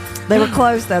 They were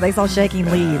close, though. They saw shaking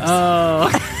leaves. Oh.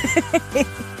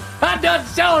 I done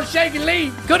saw a shaking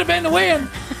leaf. Could have been the wind.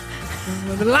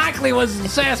 Likely was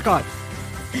Sasquatch.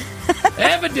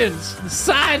 Evidence.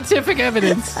 Scientific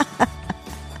evidence.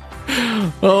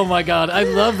 Oh my God. I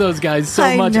love those guys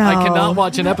so much. know. I cannot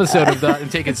watch an episode of that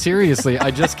and take it seriously.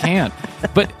 I just can't.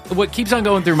 But what keeps on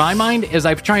going through my mind is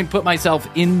I try and put myself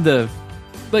in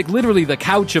literally the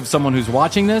couch of someone who's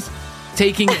watching this,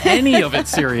 taking any of it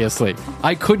seriously.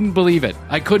 I couldn't believe it.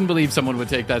 I couldn't believe someone would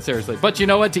take that seriously. But you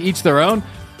know what? To each their own.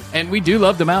 And we do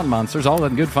love the mountain monsters, all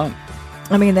in good fun.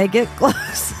 I mean, they get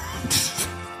close.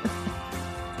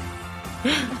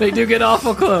 They do get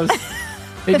awful close.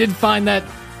 They did find that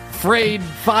frayed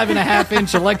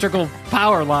 5.5-inch electrical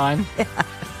power line. Yeah.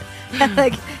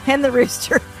 And the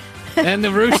rooster. And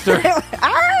the rooster.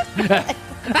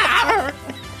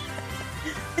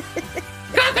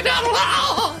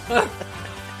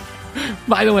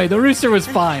 By the way, the rooster was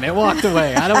fine. It walked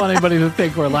away. I don't want anybody to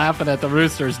think we're laughing at the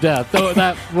rooster's death, though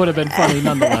that would have been funny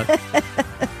nonetheless.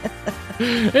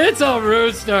 It's a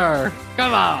rooster.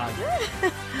 Come on.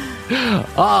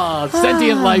 Oh,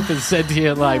 sentient life is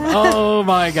sentient life. Oh,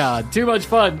 my God. Too much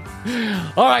fun.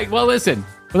 All right, well, listen.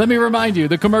 Let me remind you,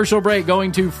 the commercial break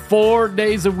going to 4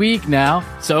 days a week now.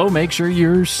 So make sure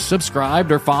you're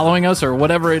subscribed or following us or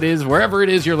whatever it is, wherever it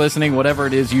is you're listening, whatever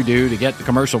it is you do to get the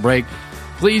commercial break.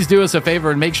 Please do us a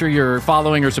favor and make sure you're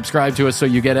following or subscribed to us so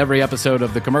you get every episode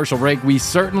of the commercial break. We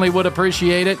certainly would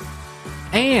appreciate it.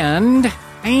 And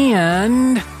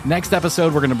next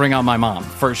episode, we're going to bring on my mom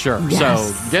for sure.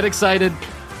 Yes. So get excited.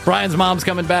 Brian's mom's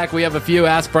coming back. We have a few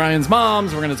Ask Brian's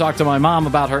moms. We're going to talk to my mom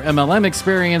about her MLM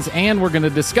experience, and we're going to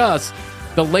discuss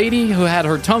the lady who had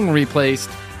her tongue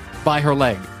replaced by her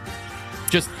leg.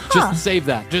 Just save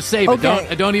that. Just save it.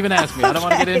 Don't even ask me. I don't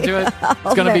want to get into it.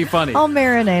 It's going to be funny. I'll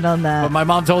marinate on that. But my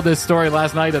mom told this story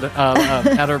last night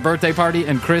at her birthday party,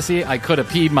 and Chrissy, I could have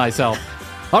peed myself.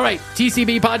 All right,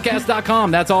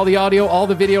 tcbpodcast.com. That's all the audio, all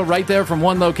the video right there from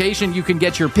one location. You can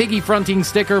get your Piggy Fronting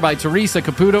sticker by Teresa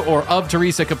Caputo or of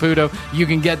Teresa Caputo. You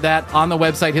can get that on the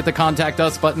website. Hit the Contact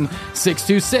Us button.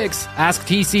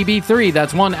 626-ASK-TCB3.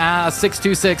 That's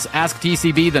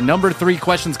 626-ASK-TCB. The number 3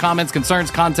 questions, comments, concerns,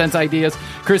 content ideas.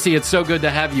 Chrissy, it's so good to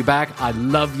have you back. I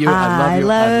love you. I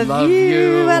love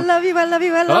you. I love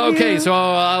you. Okay, so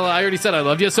I already said I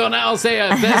love you. So now I'll say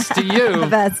best to you.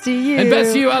 Best to you. And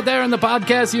best to you out there in the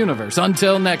podcast universe.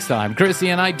 Until next time, Chrissy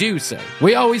and I do say,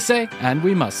 we always say, and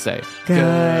we must say,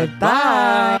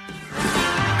 goodbye.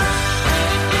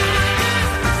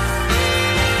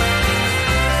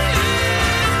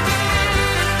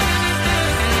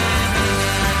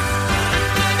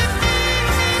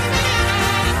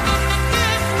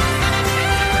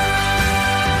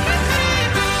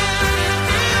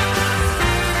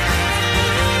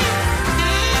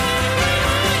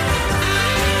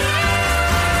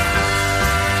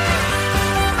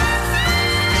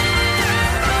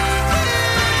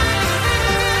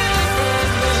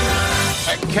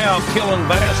 Cow-killing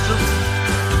bastard.